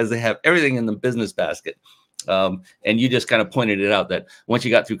suffer because they have everything in the business basket. And you just kind of pointed it out that once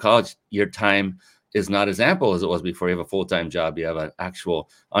you got through college, your time is not as ample as it was before. You have a full-time job. You have an actual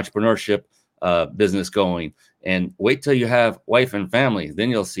entrepreneurship business going. And wait till you have wife and family.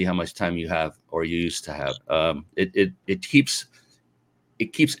 Then you'll see how much time you have or you used to have. It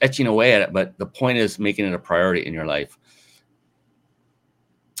keeps etching away at it, but the point is making it a priority in your life.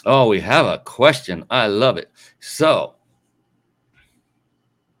 Oh, we have a question. I love it. So,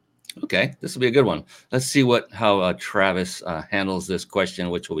 okay, this will be a good one. Let's see how Travis handles this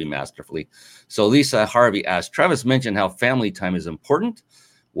question, which will be masterfully. So Lisa Harvey asked, Travis mentioned how family time is important.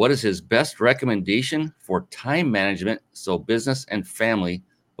 What is his best recommendation for time management so business and family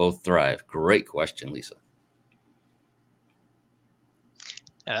both thrive? Great question, Lisa.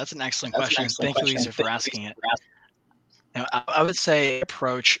 Yeah, that's an excellent question. Thank you, Lisa, for asking it. Now, I would say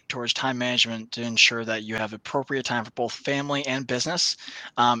approach towards time management to ensure that you have appropriate time for both family and business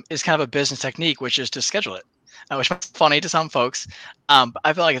is kind of a business technique, which is to schedule it, which might be funny to some folks. But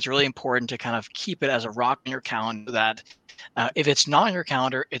I feel like it's really important to kind of keep it as a rock in your calendar that if it's not on your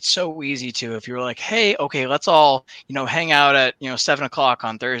calendar, it's so easy to, if you're like, hey, okay, let's all, hang out at, 7 o'clock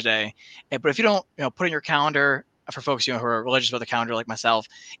on Thursday. But if you don't, put in your calendar, for folks, who are religious about the calendar like myself,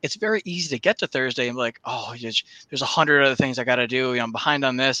 it's very easy to get to Thursday and be like, oh, there's 100 other things I got to do. I'm behind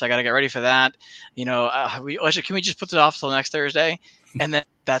on this. I got to get ready for that. Can we just put it off till next Thursday? And then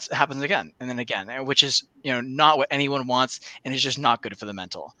that happens again and then again, which is, not what anyone wants. And it's just not good for the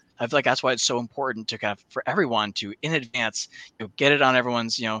mental. I feel like that's why it's so important to kind of, for everyone to in advance, get it on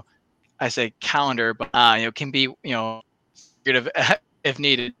everyone's, I say calendar, but, can be, if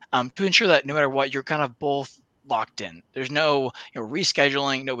needed, to ensure that no matter what, you're kind of both locked in. There's no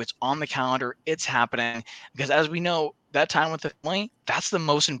rescheduling. No, it's on the calendar. It's happening because, as we know, that time with the family, that's the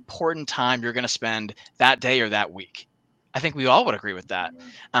most important time you're going to spend that day or that week. I think we all would agree with that.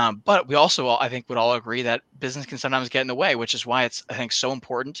 But we also, I think, would all agree that business can sometimes get in the way, which is why it's, I think, so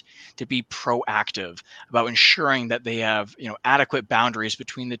important to be proactive about ensuring that they have, adequate boundaries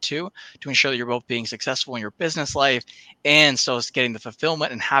between the two to ensure that you're both being successful in your business life and still getting the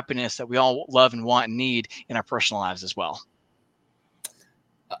fulfillment and happiness that we all love and want and need in our personal lives as well.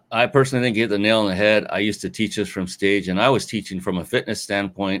 I personally think you hit the nail on the head. I used to teach this from stage, and I was teaching from a fitness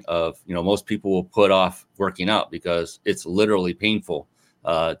standpoint of, most people will put off working out because it's literally painful,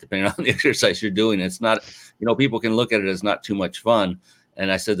 depending on the exercise you're doing. It's not, people can look at it as not too much fun.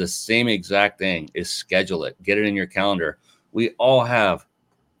 And I said the same exact thing is schedule it, get it in your calendar. We all have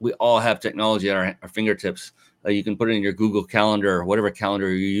technology at our fingertips. You can put it in your Google Calendar or whatever calendar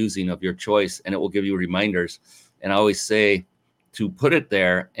you're using of your choice, and it will give you reminders. And I always say, to put it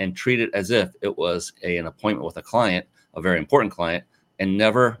there and treat it as if it was an appointment with a client, a very important client, and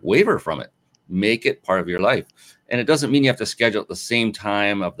never waver from it. Make it part of your life. And it doesn't mean you have to schedule at the same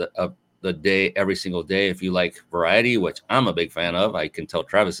time of the day every single day. If you like variety, which I'm a big fan of, I can tell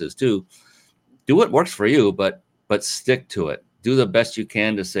Travis is too, do what works for you, but stick to it. Do the best you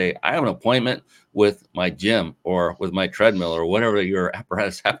can to say, I have an appointment with my gym or with my treadmill or whatever your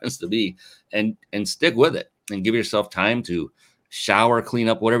apparatus happens to be, and stick with it and give yourself time to shower, clean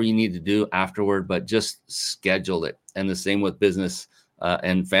up, whatever you need to do afterward, but just schedule it. And the same with business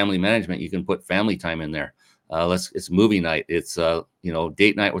and family management. You can put family time in there. It's movie night. It's,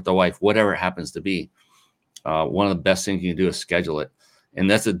 date night with the wife, whatever it happens to be. One of the best things you can do is schedule it. And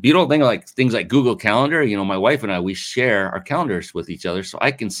that's a beautiful thing, like things like Google Calendar. My wife and I, we share our calendars with each other so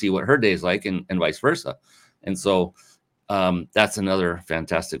I can see what her day is like and vice versa. And so that's another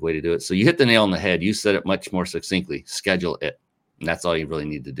fantastic way to do it. So you hit the nail on the head. You said it much more succinctly. Schedule it. And that's all you really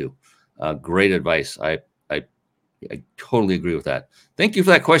need to do. Great advice. I totally agree with that. Thank you for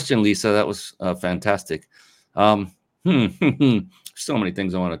that question, Lisa. That was fantastic. So many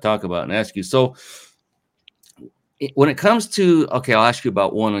things I want to talk about and ask you. So when it comes to, okay, I'll ask you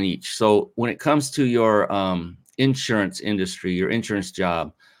about one on each. So when it comes to your insurance industry, your insurance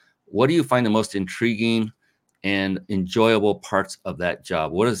job, what do you find the most intriguing and enjoyable parts of that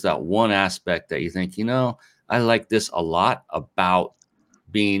job? What is that one aspect that you think, I like this a lot about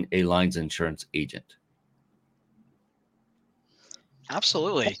being a lines insurance agent?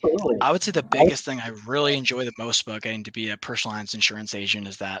 Absolutely. I would say the biggest thing I really enjoy the most about getting to be a personalized insurance agent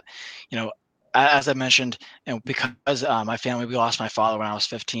is that, you know, as I mentioned, because my family, we lost my father when I was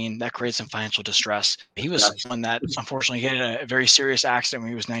 15, that created some financial distress. He was one that unfortunately he had a very serious accident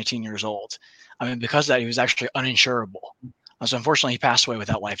when he was 19 years old. I mean, because of that, he was actually uninsurable. So unfortunately, he passed away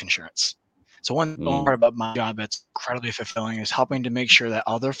without life insurance. So one Mm, part about my job that's incredibly fulfilling is helping to make sure that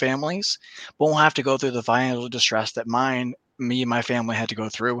other families won't have to go through the financial distress that me and my family had to go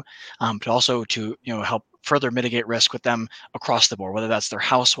through, but also to help further mitigate risk with them across the board, whether that's their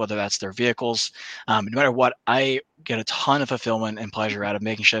house, whether that's their vehicles. No matter what, I get a ton of fulfillment and pleasure out of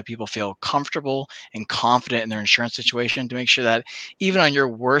making sure that people feel comfortable and confident in their insurance situation, to make sure that even on your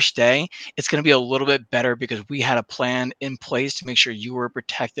worst day, it's going to be a little bit better because we had a plan in place to make sure you were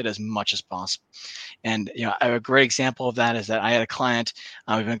protected as much as possible. And a great example of that is that I had a client,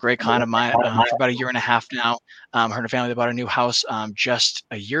 we've been a great client of mine for about a year and a half now. Her and her family bought a new house just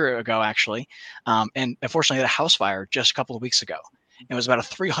a year ago, actually, and unfortunately had a house fire just a couple of weeks ago. It was about a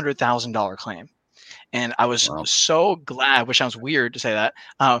 $300,000 claim, and I was wow. so glad. Which sounds weird to say that,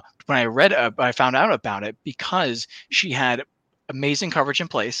 when I found out about it, because she had amazing coverage in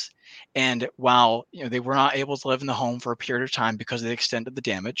place. And while they were not able to live in the home for a period of time because of the extent of the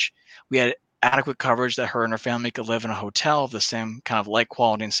damage, we had adequate coverage that her and her family could live in a hotel of the same kind of like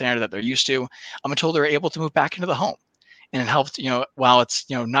quality and standard that they're used to, until they're able to move back into the home. And it helped, while it's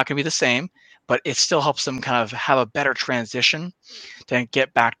not going to be the same, but it still helps them kind of have a better transition to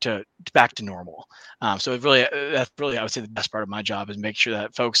get back to normal. So it really, that's really, I would say, the best part of my job is make sure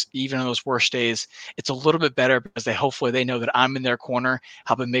that folks, even on those worst days, it's a little bit better because they know that I'm in their corner,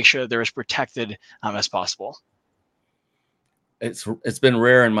 helping make sure that they're as protected as possible. It's been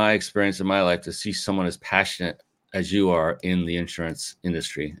rare in my experience in my life to see someone as passionate as you are in the insurance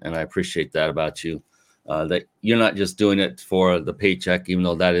industry, and I appreciate that about you. That you're not just doing it for the paycheck, even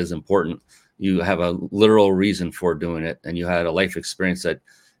though that is important. You have a literal reason for doing it, and you had a life experience that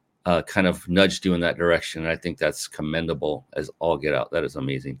kind of nudged you in that direction. And I think that's commendable as all get out. That is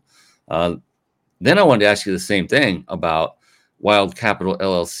amazing. Uh, then I wanted to ask you the same thing about Wild Capital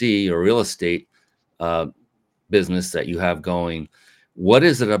LLC, or real estate uh, business that you have going. What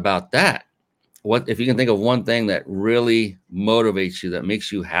is it about that? What, if you can think of one thing that really motivates you, that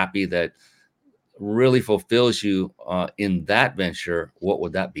makes you happy, that really fulfills you in that venture, what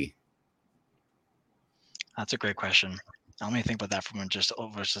would that be? That's a great question. Let me think about that for just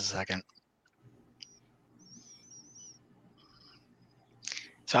a second.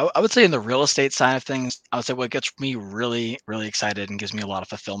 So I would say in the real estate side of things, I would say what gets me really, really excited and gives me a lot of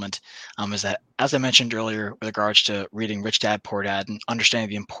fulfillment, is that, as I mentioned earlier, with regards to reading Rich Dad Poor Dad and understanding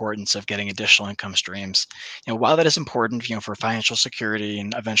the importance of getting additional income streams. While that is important, for financial security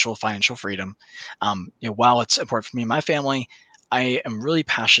and eventual financial freedom, while it's important for me and my family, I am really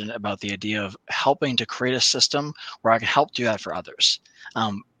passionate about the idea of helping to create a system where I can help do that for others.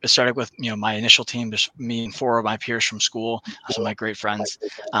 It started with my initial team, just me and four of my peers from school, some of my great friends,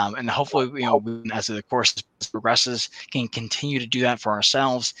 and hopefully as the course progresses, can continue to do that for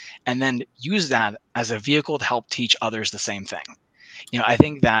ourselves, and then use that as a vehicle to help teach others the same thing. I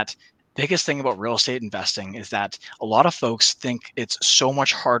think that biggest thing about real estate investing is that a lot of folks think it's so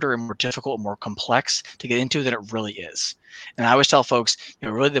much harder and more difficult and more complex to get into than it really is. And I always tell folks,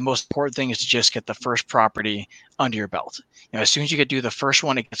 really the most important thing is to just get the first property under your belt. As soon as you get to do the first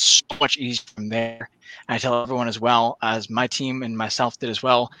one, it gets so much easier from there. And I tell everyone, as well as my team and myself did as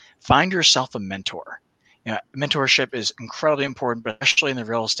well, find yourself a mentor. Mentorship is incredibly important, but especially in the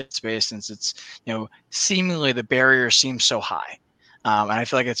real estate space, since it's seemingly the barrier seems so high. And I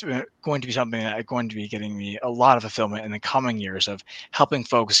feel like it's going to be something that going to be getting me a lot of fulfillment in the coming years, of helping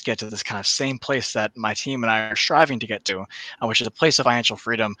folks get to this kind of same place that my team and I are striving to get to, which is a place of financial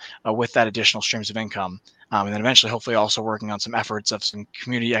freedom with that additional streams of income. And then eventually, hopefully, also working on some efforts of some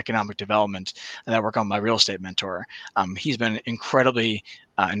community economic development, and that work on my real estate mentor. He's been incredibly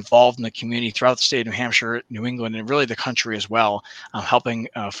involved in the community throughout the state of New Hampshire, New England, and really the country as well, helping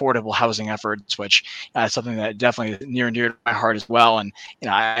affordable housing efforts, which is something that definitely is near and dear to my heart as well. And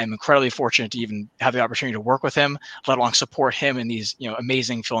I am incredibly fortunate to even have the opportunity to work with him, let alone support him in these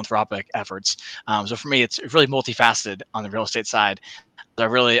amazing philanthropic efforts. So for me, it's really multifaceted on the real estate side.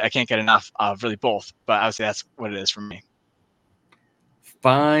 I can't get enough of really both, but I would say that's what it is for me.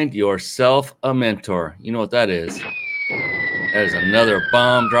 Find yourself a mentor. You know what that is? That is another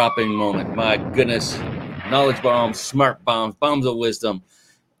bomb dropping moment. My goodness. knowledge bombs, smart bombs, bombs of wisdom.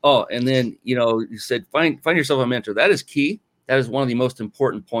 Oh, and then, you said, find yourself a mentor. That is key. That is one of the most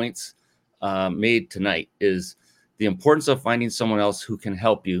important points made tonight, is the importance of finding someone else who can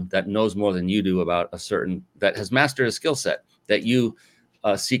help you, that knows more than you do about that has mastered a skill set that you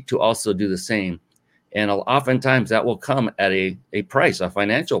seek to also do the same. And oftentimes that will come at a price, a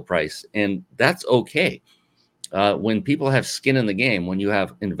financial price. And that's okay. When people have skin in the game, when you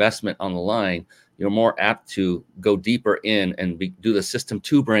have investment on the line, you're more apt to go deeper in and do the system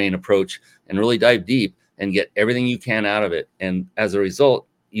 2 brain approach and really dive deep and get everything you can out of it. And as a result,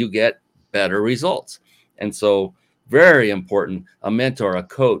 you get better results. And so very important, a mentor, a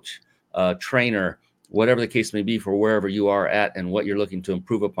coach, a trainer, whatever the case may be for wherever you are at and what you're looking to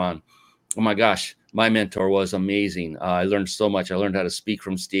improve upon. Oh my gosh, my mentor was amazing. I learned so much. I learned how to speak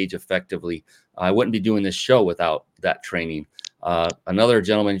from stage effectively. I wouldn't be doing this show without that training. Another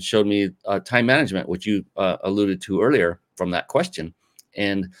gentleman showed me time management, which you alluded to earlier from that question.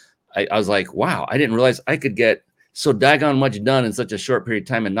 And I was like, wow, I didn't realize I could get so daggone much done in such a short period of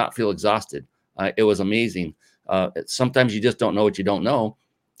time and not feel exhausted. It was amazing. Sometimes you just don't know what you don't know.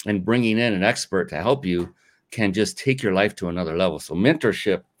 And bringing in an expert to help you can just take your life to another level. So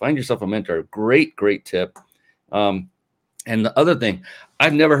mentorship, find yourself a mentor. Great, great tip. And the other thing,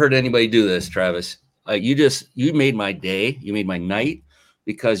 I've never heard anybody do this, Travis. You made my day. You made my night,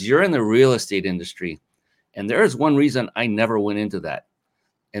 because you're in the real estate industry. And there is one reason I never went into that.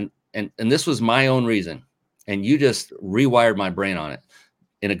 And this was my own reason. And you just rewired my brain on it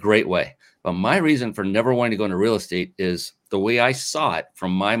in a great way. But my reason for never wanting to go into real estate is the way I saw it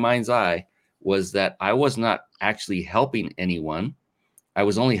from my mind's eye was that I was not actually helping anyone. I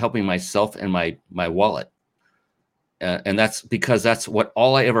was only helping myself and my wallet. And that's because that's what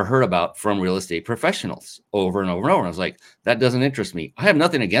all I ever heard about from real estate professionals over and over and over. And I was like, that doesn't interest me. I have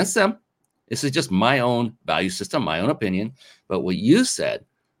nothing against them. This is just my own value system, my own opinion. But what you said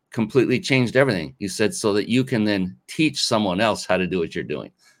completely changed everything. You said so that you can then teach someone else how to do what you're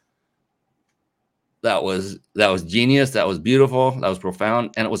doing. That was genius. That was beautiful. That was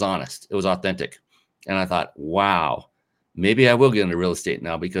profound. And it was honest. It was authentic. And I thought, wow, maybe I will get into real estate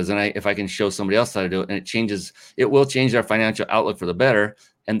now, because then if I can show somebody else how to do it, and it will change their financial outlook for the better.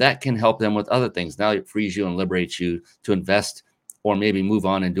 And that can help them with other things. Now it frees you and liberates you to invest, or maybe move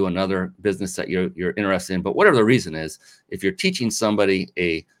on and do another business that you're interested in. But whatever the reason is, if you're teaching somebody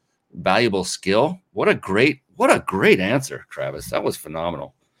a valuable skill, what a great answer, Travis. That was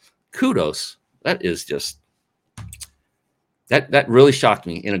phenomenal. Kudos. That is just, that really shocked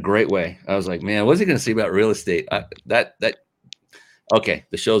me in a great way. I was like, man, what's he going to say about real estate? Okay,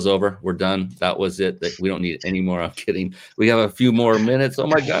 the show's over. We're done. That was it. We don't need any more. I'm kidding. We have a few more minutes. Oh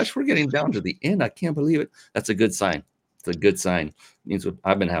my gosh, we're getting down to the end. I can't believe it. That's a good sign. It's a good sign. It means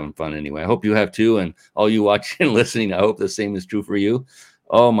I've been having fun anyway. I hope you have too. And all you watching and listening, I hope the same is true for you.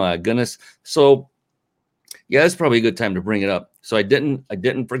 Oh my goodness. So yeah, it's probably a good time to bring it up. So I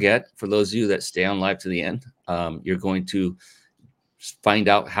didn't forget, for those of you that stay on live to the end, you're going to find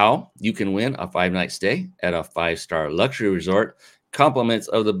out how you can win a 5-night stay at a 5-star luxury resort. Compliments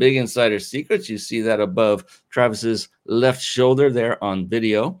of the Big Insider Secrets. You see that above Travis's left shoulder there on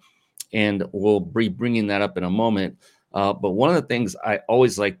video. And we'll be bringing that up in a moment. But one of the things I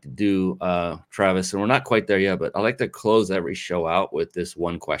always like to do, Travis, and we're not quite there yet, but I like to close every show out with this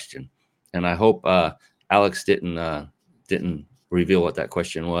one question. And I hope Alex didn't reveal what that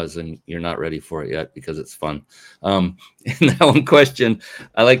question was, and you're not ready for it yet because it's fun. And that one question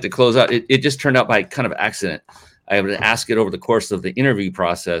I like to close out. It just turned out by kind of accident. I would ask it over the course of the interview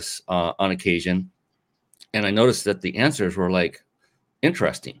process on occasion, and I noticed that the answers were like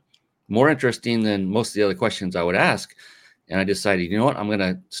interesting, more interesting than most of the other questions I would ask. And I decided, you know what, I'm going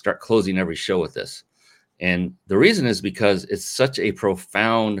to start closing every show with this. And the reason is because it's such a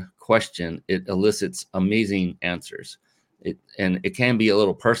profound question. It elicits amazing answers. It can be a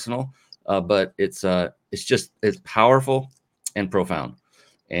little personal, but it's powerful and profound.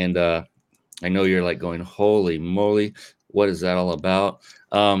 And I know you're like going, holy moly, what is that all about?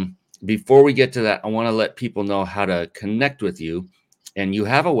 Before we get to that, I want to let people know how to connect with you. And you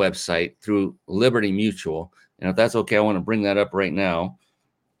have a website through Liberty Mutual. And if that's okay, I want to bring that up right now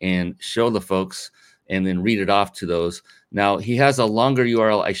and show the folks and then read it off to those. Now, he has a longer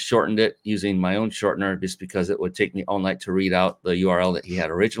URL. I shortened it using my own shortener just because it would take me all night to read out the URL that he had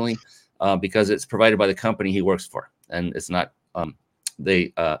originally, because it's provided by the company he works for. And it's not, we'll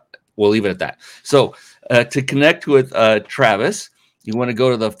leave it at that. So to connect with Travis, you want to go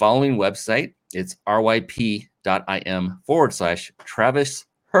to the following website. It's ryp.im/Travis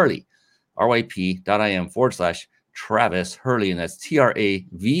Hurley, ryp.im/Travis Hurley, and that's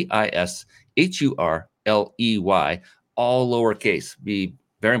TravisHurley. all lowercase. Be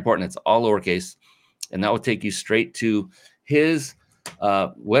very important. It's all lowercase. And that will take you straight to his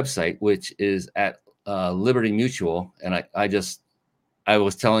website, which is at Liberty Mutual. And I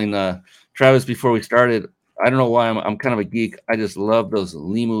was telling Travis before we started, I don't know why I'm kind of a geek. I just love those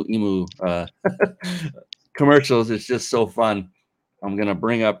Limu Emu commercials. It's just so fun. I'm going to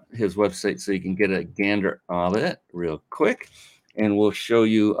bring up his website so you can get a gander of it real quick. And we'll show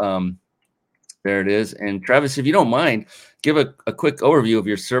you. There it is. And Travis, if you don't mind, give a quick overview of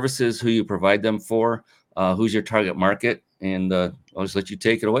your services, who you provide them for, who's your target market, and I'll just let you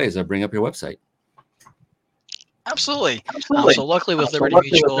take it away as I bring up your website. Absolutely. So luckily with Liberty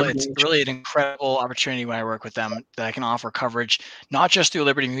Mutual, it's really an incredible opportunity when I work with them that I can offer coverage, not just through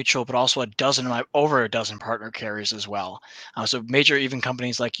Liberty Mutual, but also over a dozen partner carriers as well. So major even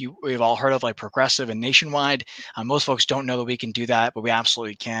companies like we've all heard of, like Progressive and Nationwide. Most folks don't know that we can do that, but we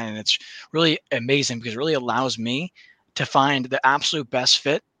absolutely can. And it's really amazing because it really allows me to find the absolute best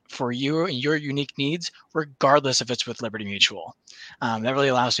fit for you and your unique needs, regardless if it's with Liberty Mutual. That really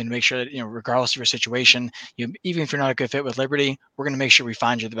allows me to make sure that, regardless of your situation, even if you're not a good fit with Liberty, we're going to make sure we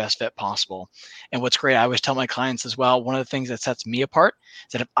find you the best fit possible. And what's great, I always tell my clients as well, one of the things that sets me apart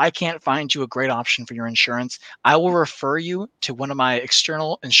is that if I can't find you a great option for your insurance, I will refer you to one of my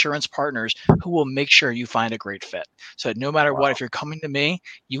external insurance partners who will make sure you find a great fit. So that no matter what, if you're coming to me,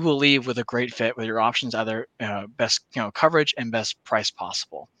 you will leave with a great fit with your options, either best coverage and best price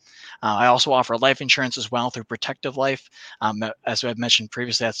possible. I also offer life insurance as well through Protective Life. As I've mentioned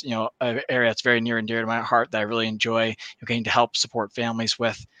previously, that's an area that's very near and dear to my heart that I really enjoy getting to help support families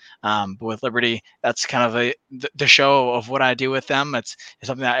with. But with Liberty, that's kind of the show of what I do with them. It's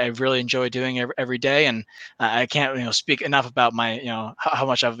something that I really enjoy doing every day, and I can't speak enough about my how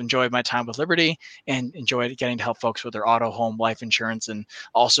much I've enjoyed my time with Liberty and enjoyed getting to help folks with their auto, home, life insurance, and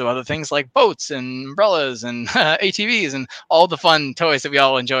also other things like boats and umbrellas and ATVs and all the fun toys that we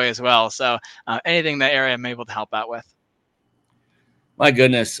all enjoy as well. So anything in that area I'm able to help out with. My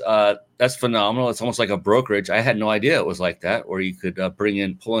goodness, that's phenomenal. It's almost like a brokerage. I had no idea it was like that, where you could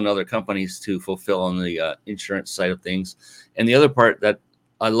pull in other companies to fulfill on the insurance side of things. And the other part that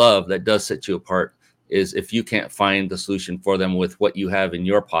I love that does set you apart is if you can't find the solution for them with what you have in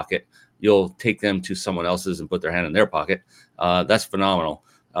your pocket, you'll take them to someone else's and put their hand in their pocket. That's phenomenal.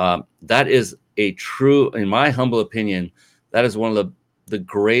 That is a true, in my humble opinion, that is one of the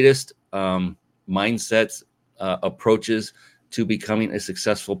greatest mindsets, approaches to becoming a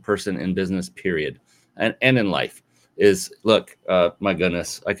successful person in business, period, and in life. Is look, my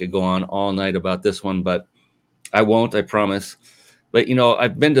goodness, I could go on all night about this one, but I won't, I promise. But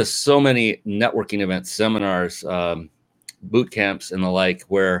I've been to so many networking events, seminars, boot camps, and the like,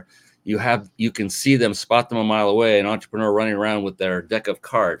 where you can see them, spot them a mile away, an entrepreneur running around with their deck of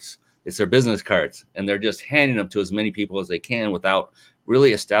cards. It's their business cards, and they're just handing them to as many people as they can without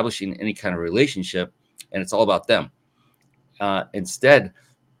really establishing any kind of relationship. And it's all about them. Instead,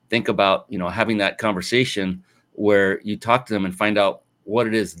 think about having that conversation where you talk to them and find out what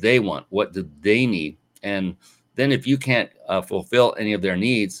it is they want, what do they need, and then if you can't fulfill any of their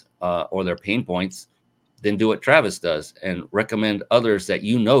needs or their pain points, then do what Travis does and recommend others that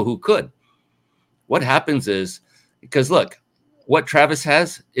who could. What happens is, because look, what Travis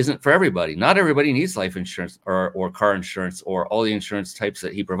has isn't for everybody. Not everybody needs life insurance or car insurance or all the insurance types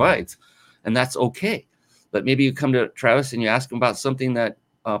that he provides, and that's okay. But maybe you come to Travis and you ask him about something that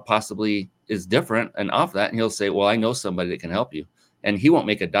possibly is different and off that, and he'll say, well, I know somebody that can help you. And he won't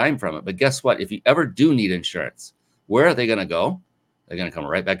make a dime from it. But guess what? If you ever do need insurance, where are they going to go? They're going to come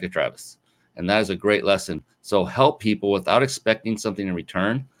right back to Travis. And that is a great lesson. So help people without expecting something in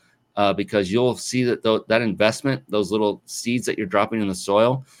return, because you'll see that that investment, those little seeds that you're dropping in the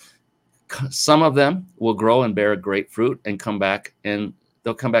soil, some of them will grow and bear great fruit and come back, and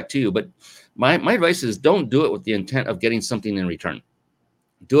they'll come back to you. But my advice is, don't do it with the intent of getting something in return.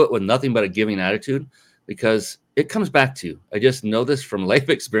 Do it with nothing but a giving attitude, because it comes back to you. I just know this from life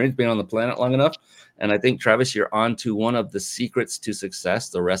experience, being on the planet long enough. And I think, Travis, you're on to one of the secrets to success,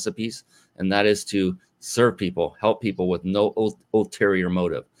 the recipes, and that is to serve people, help people with no ulterior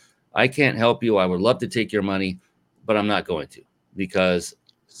motive. I can't help you. I would love to take your money, but I'm not going to, because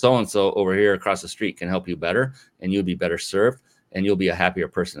so-and-so over here across the street can help you better, and you'll be better served, and you'll be a happier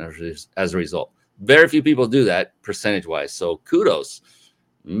person as a result. Very few people do that percentage-wise. So kudos.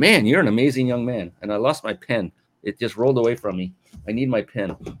 Man, you're an amazing young man. And I lost my pen. It just rolled away from me. I need my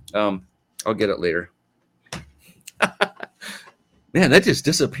pen. I'll get it later. Man, that just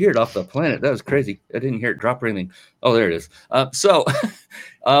disappeared off the planet. That was crazy. I didn't hear it drop or anything. Oh, there it is. So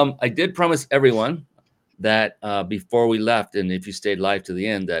I did promise everyone that before we left, and if you stayed live to the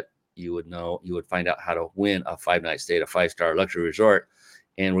end, that you would find out how to win a 5-night stay at a 5-star luxury resort.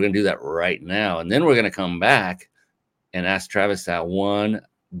 And we're going to do that right now. And then we're going to come back and ask Travis that one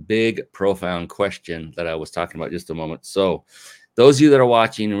big, profound question that I was talking about just a moment. So those of you that are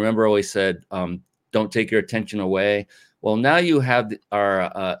watching, remember I always said, don't take your attention away. Well, now you have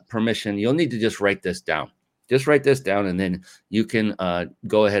our permission. You'll need to just write this down. Just write this down, and then you can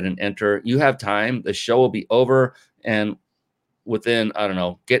go ahead and enter. You have time. The show will be over, and within, I don't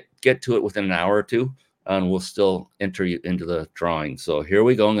know, get to it within an hour or two, and we'll still enter you into the drawing. So here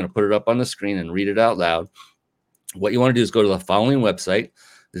we go. I'm going to put it up on the screen and read it out loud. What you want to do is go to the following website.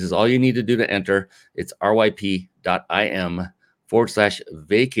 This is all you need to do to enter. It's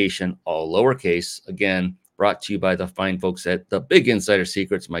ryp.im/vacation, all lowercase. Again, brought to you by the fine folks at the Big Insider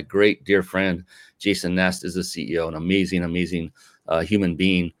Secrets. My great dear friend, Jason Nest, is the CEO, an amazing, amazing human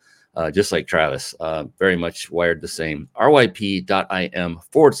being, just like Travis, very much wired the same.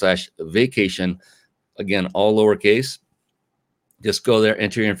 ryp.im/vacation. Again, all lowercase. Just go there,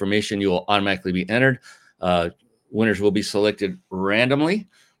 enter your information. You will automatically be entered. Winners will be selected randomly.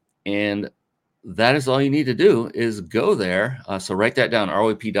 And that is all you need to do is go there. So write that down,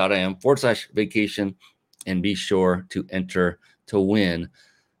 ryp.im/vacation, and be sure to enter to win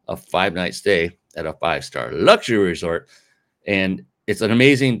a 5-night stay at a 5-star luxury resort. And it's an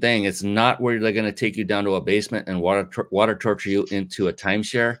amazing thing. It's not where they're going to take you down to a basement and water torture you into a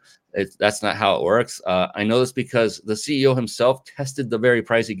timeshare. That's not how it works. I know this because the CEO himself tested the very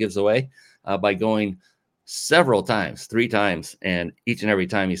price he gives away by going several times, 3 times. And each and every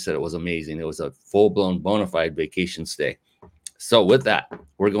time he said it was amazing. It was a full-blown bona fide vacation stay. So with that,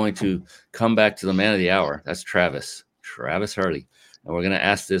 we're going to come back to the man of the hour. That's Travis Hurley. And we're going to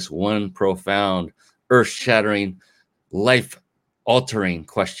ask this one profound, earth-shattering, life-altering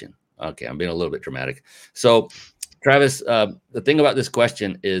question. Okay, I'm being a little bit dramatic. So Travis, the thing about this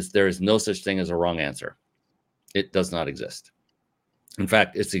question is there is no such thing as a wrong answer. It does not exist. In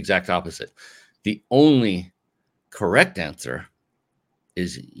fact, it's the exact opposite. The only correct answer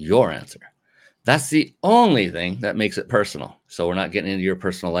is your answer. That's the only thing that makes it personal. So we're not getting into your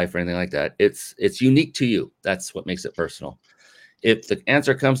personal life or anything like that. It's unique to you. That's what makes it personal. If the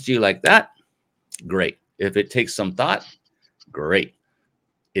answer comes to you like that, great. If it takes some thought, great.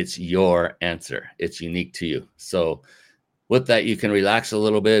 It's your answer. It's unique to you. So with that, you can relax a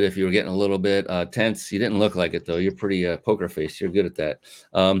little bit. If you were getting a little bit tense, you didn't look like it, though. You're pretty poker face. You're good at that.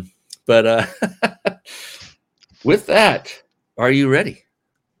 But with that, are you ready?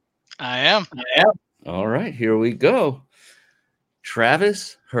 I am. All right, here we go.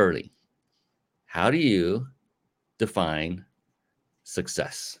 Travis Hurley, how do you define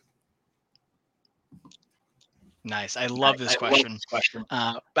success? Nice. I love this question.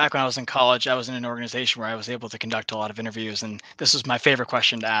 Back when I was in college, I was in an organization where I was able to conduct a lot of interviews, and this was my favorite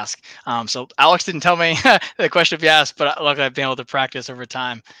question to ask. So Alex didn't tell me the question if you asked, but look, I've been able to practice over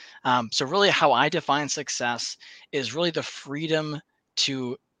time. So really how I define success is really the freedom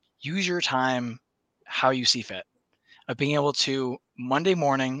to use your time how you see fit. Of being able to Monday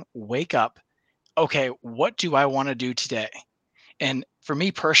morning wake up, okay, what do I want to do today? And for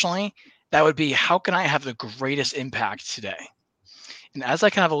me personally, that would be how can I have the greatest impact today? And as I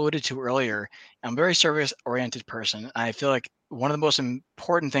kind of alluded to earlier, I'm a very service oriented person. I feel like one of the most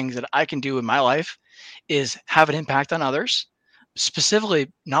important things that I can do in my life is have an impact on others,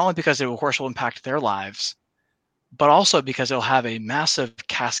 specifically, not only because it, of course, will impact their lives, but also because it'll have a massive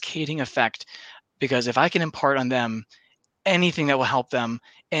cascading effect. Because if I can impart on them anything that will help them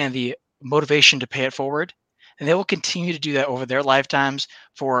and the motivation to pay it forward, and they will continue to do that over their lifetimes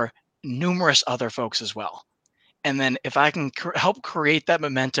for numerous other folks as well. And then if I can help create that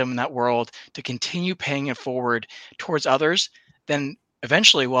momentum in that world to continue paying it forward towards others, then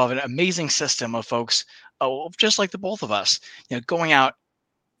eventually we'll have an amazing system of folks, just like the both of us, going out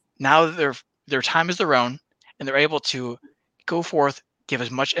now that their time is their own, and they're able to go forth, give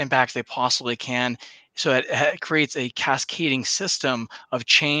as much impact as they possibly can, so that it creates a cascading system of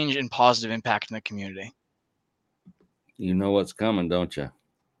change and positive impact in the community. You know what's coming, don't you?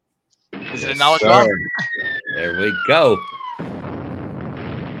 Is it a knowledge bomb? There we go.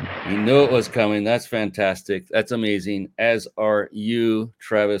 You knew it was coming. That's fantastic. That's amazing. As are you,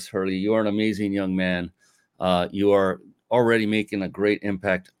 Travis Hurley. You are an amazing young man. You are already making a great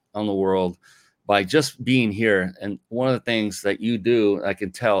impact on the world by just being here. And one of the things that you do, I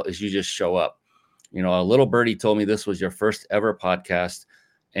can tell, is you just show up. A little birdie told me this was your first ever podcast.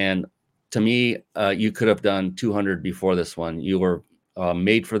 And to me, you could have done 200 before this one. You were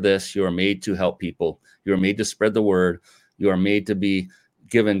made for this. You are made to help people. You are made to spread the word. You are made to be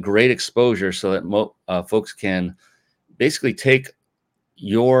given great exposure so that folks can basically take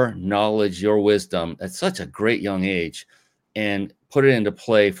your knowledge, your wisdom at such a great young age and put it into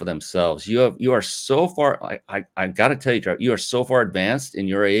play for themselves. You are so far, I got to tell you, Travis, you are so far advanced in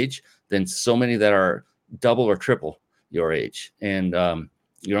your age than so many that are double or triple your age. And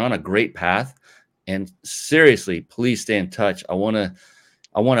you're on a great path. And seriously, please stay in touch. I want to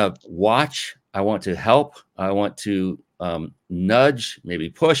watch. I want to help. I want to nudge, maybe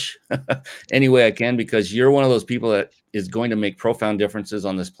push any way I can, because you're one of those people that is going to make profound differences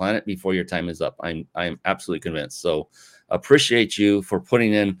on this planet before your time is up. I'm absolutely convinced. So appreciate you for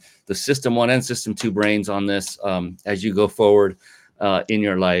putting in the system 1 and system 2 brains on this as you go forward in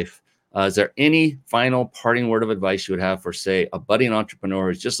your life. Is there any final parting word of advice you would have for, say, a budding entrepreneur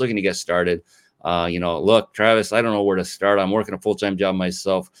who's just looking to get started? Look, Travis, I don't know where to start. I'm working a full-time job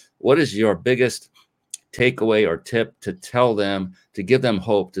myself. What is your biggest takeaway or tip to tell them, to give them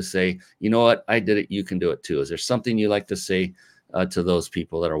hope, to say, you know what, I did it, you can do it too? Is there something you like to say to those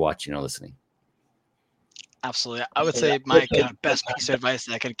people that are watching or listening? Absolutely. I would say my kind of best piece of advice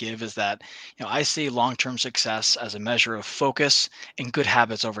that I could give is that, I see long-term success as a measure of focus and good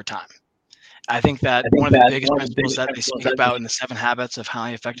habits over time. I think that one of the biggest principles that they speak about in the 7 Habits of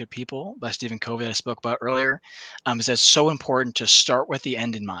Highly Effective People by Stephen Covey that I spoke about earlier is that it's so important to start with the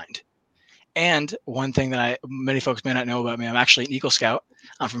end in mind. And one thing that many folks may not know about me, I'm actually an Eagle Scout.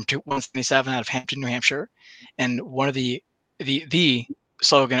 I'm from 177 out of Hampton, New Hampshire. And one of the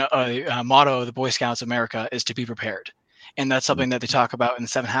slogan, motto of the Boy Scouts of America is to be prepared. And that's something that they talk about in the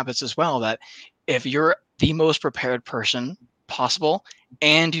 7 Habits as well, that if you're the most prepared person possible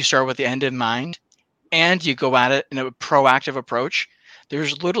and you start with the end in mind and you go at it in a proactive approach,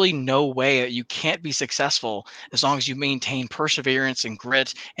 there's literally no way that you can't be successful as long as you maintain perseverance and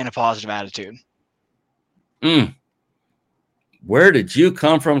grit and a positive attitude. Where did you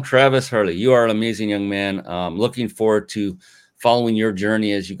come from, Travis Hurley? You are an amazing young man. Looking forward to following your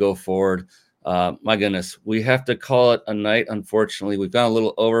journey as you go forward. My goodness, we have to call it a night. Unfortunately, we've gone a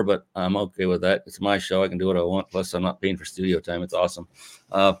little over, but I'm okay with that. It's my show. I can do what I want. Plus, I'm not paying for studio time. It's awesome.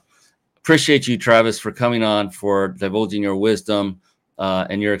 Appreciate you, Travis, for coming on, for divulging your wisdom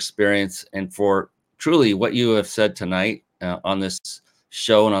and your experience, and for truly what you have said tonight on this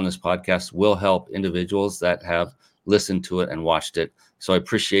show and on this podcast will help individuals that have listened to it and watched it. So I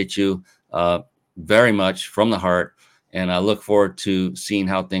appreciate you very much from the heart. And I look forward to seeing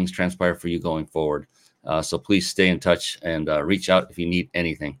how things transpire for you going forward. So please stay in touch and reach out if you need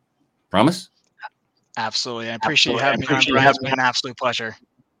anything. Promise? Absolutely. I appreciate you having me on, Brian. It's been an absolute pleasure.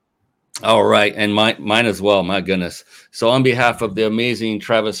 All right. And mine as well. My goodness. So on behalf of the amazing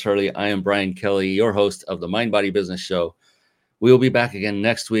Travis Hurley, I am Brian Kelly, your host of the Mind Body Business Show. We will be back again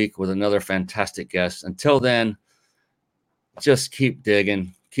next week with another fantastic guest. Until then, just keep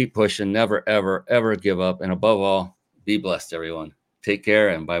digging, keep pushing, never, ever, ever give up. And above all, be blessed, everyone. Take care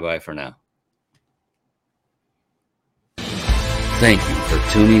and bye-bye for now. Thank you for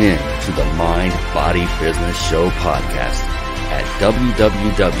tuning in to the Mind Body Business Show podcast at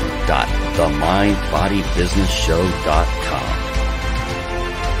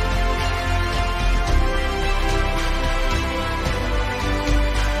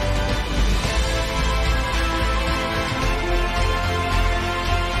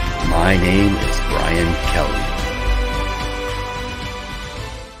My name is Brian Kelly.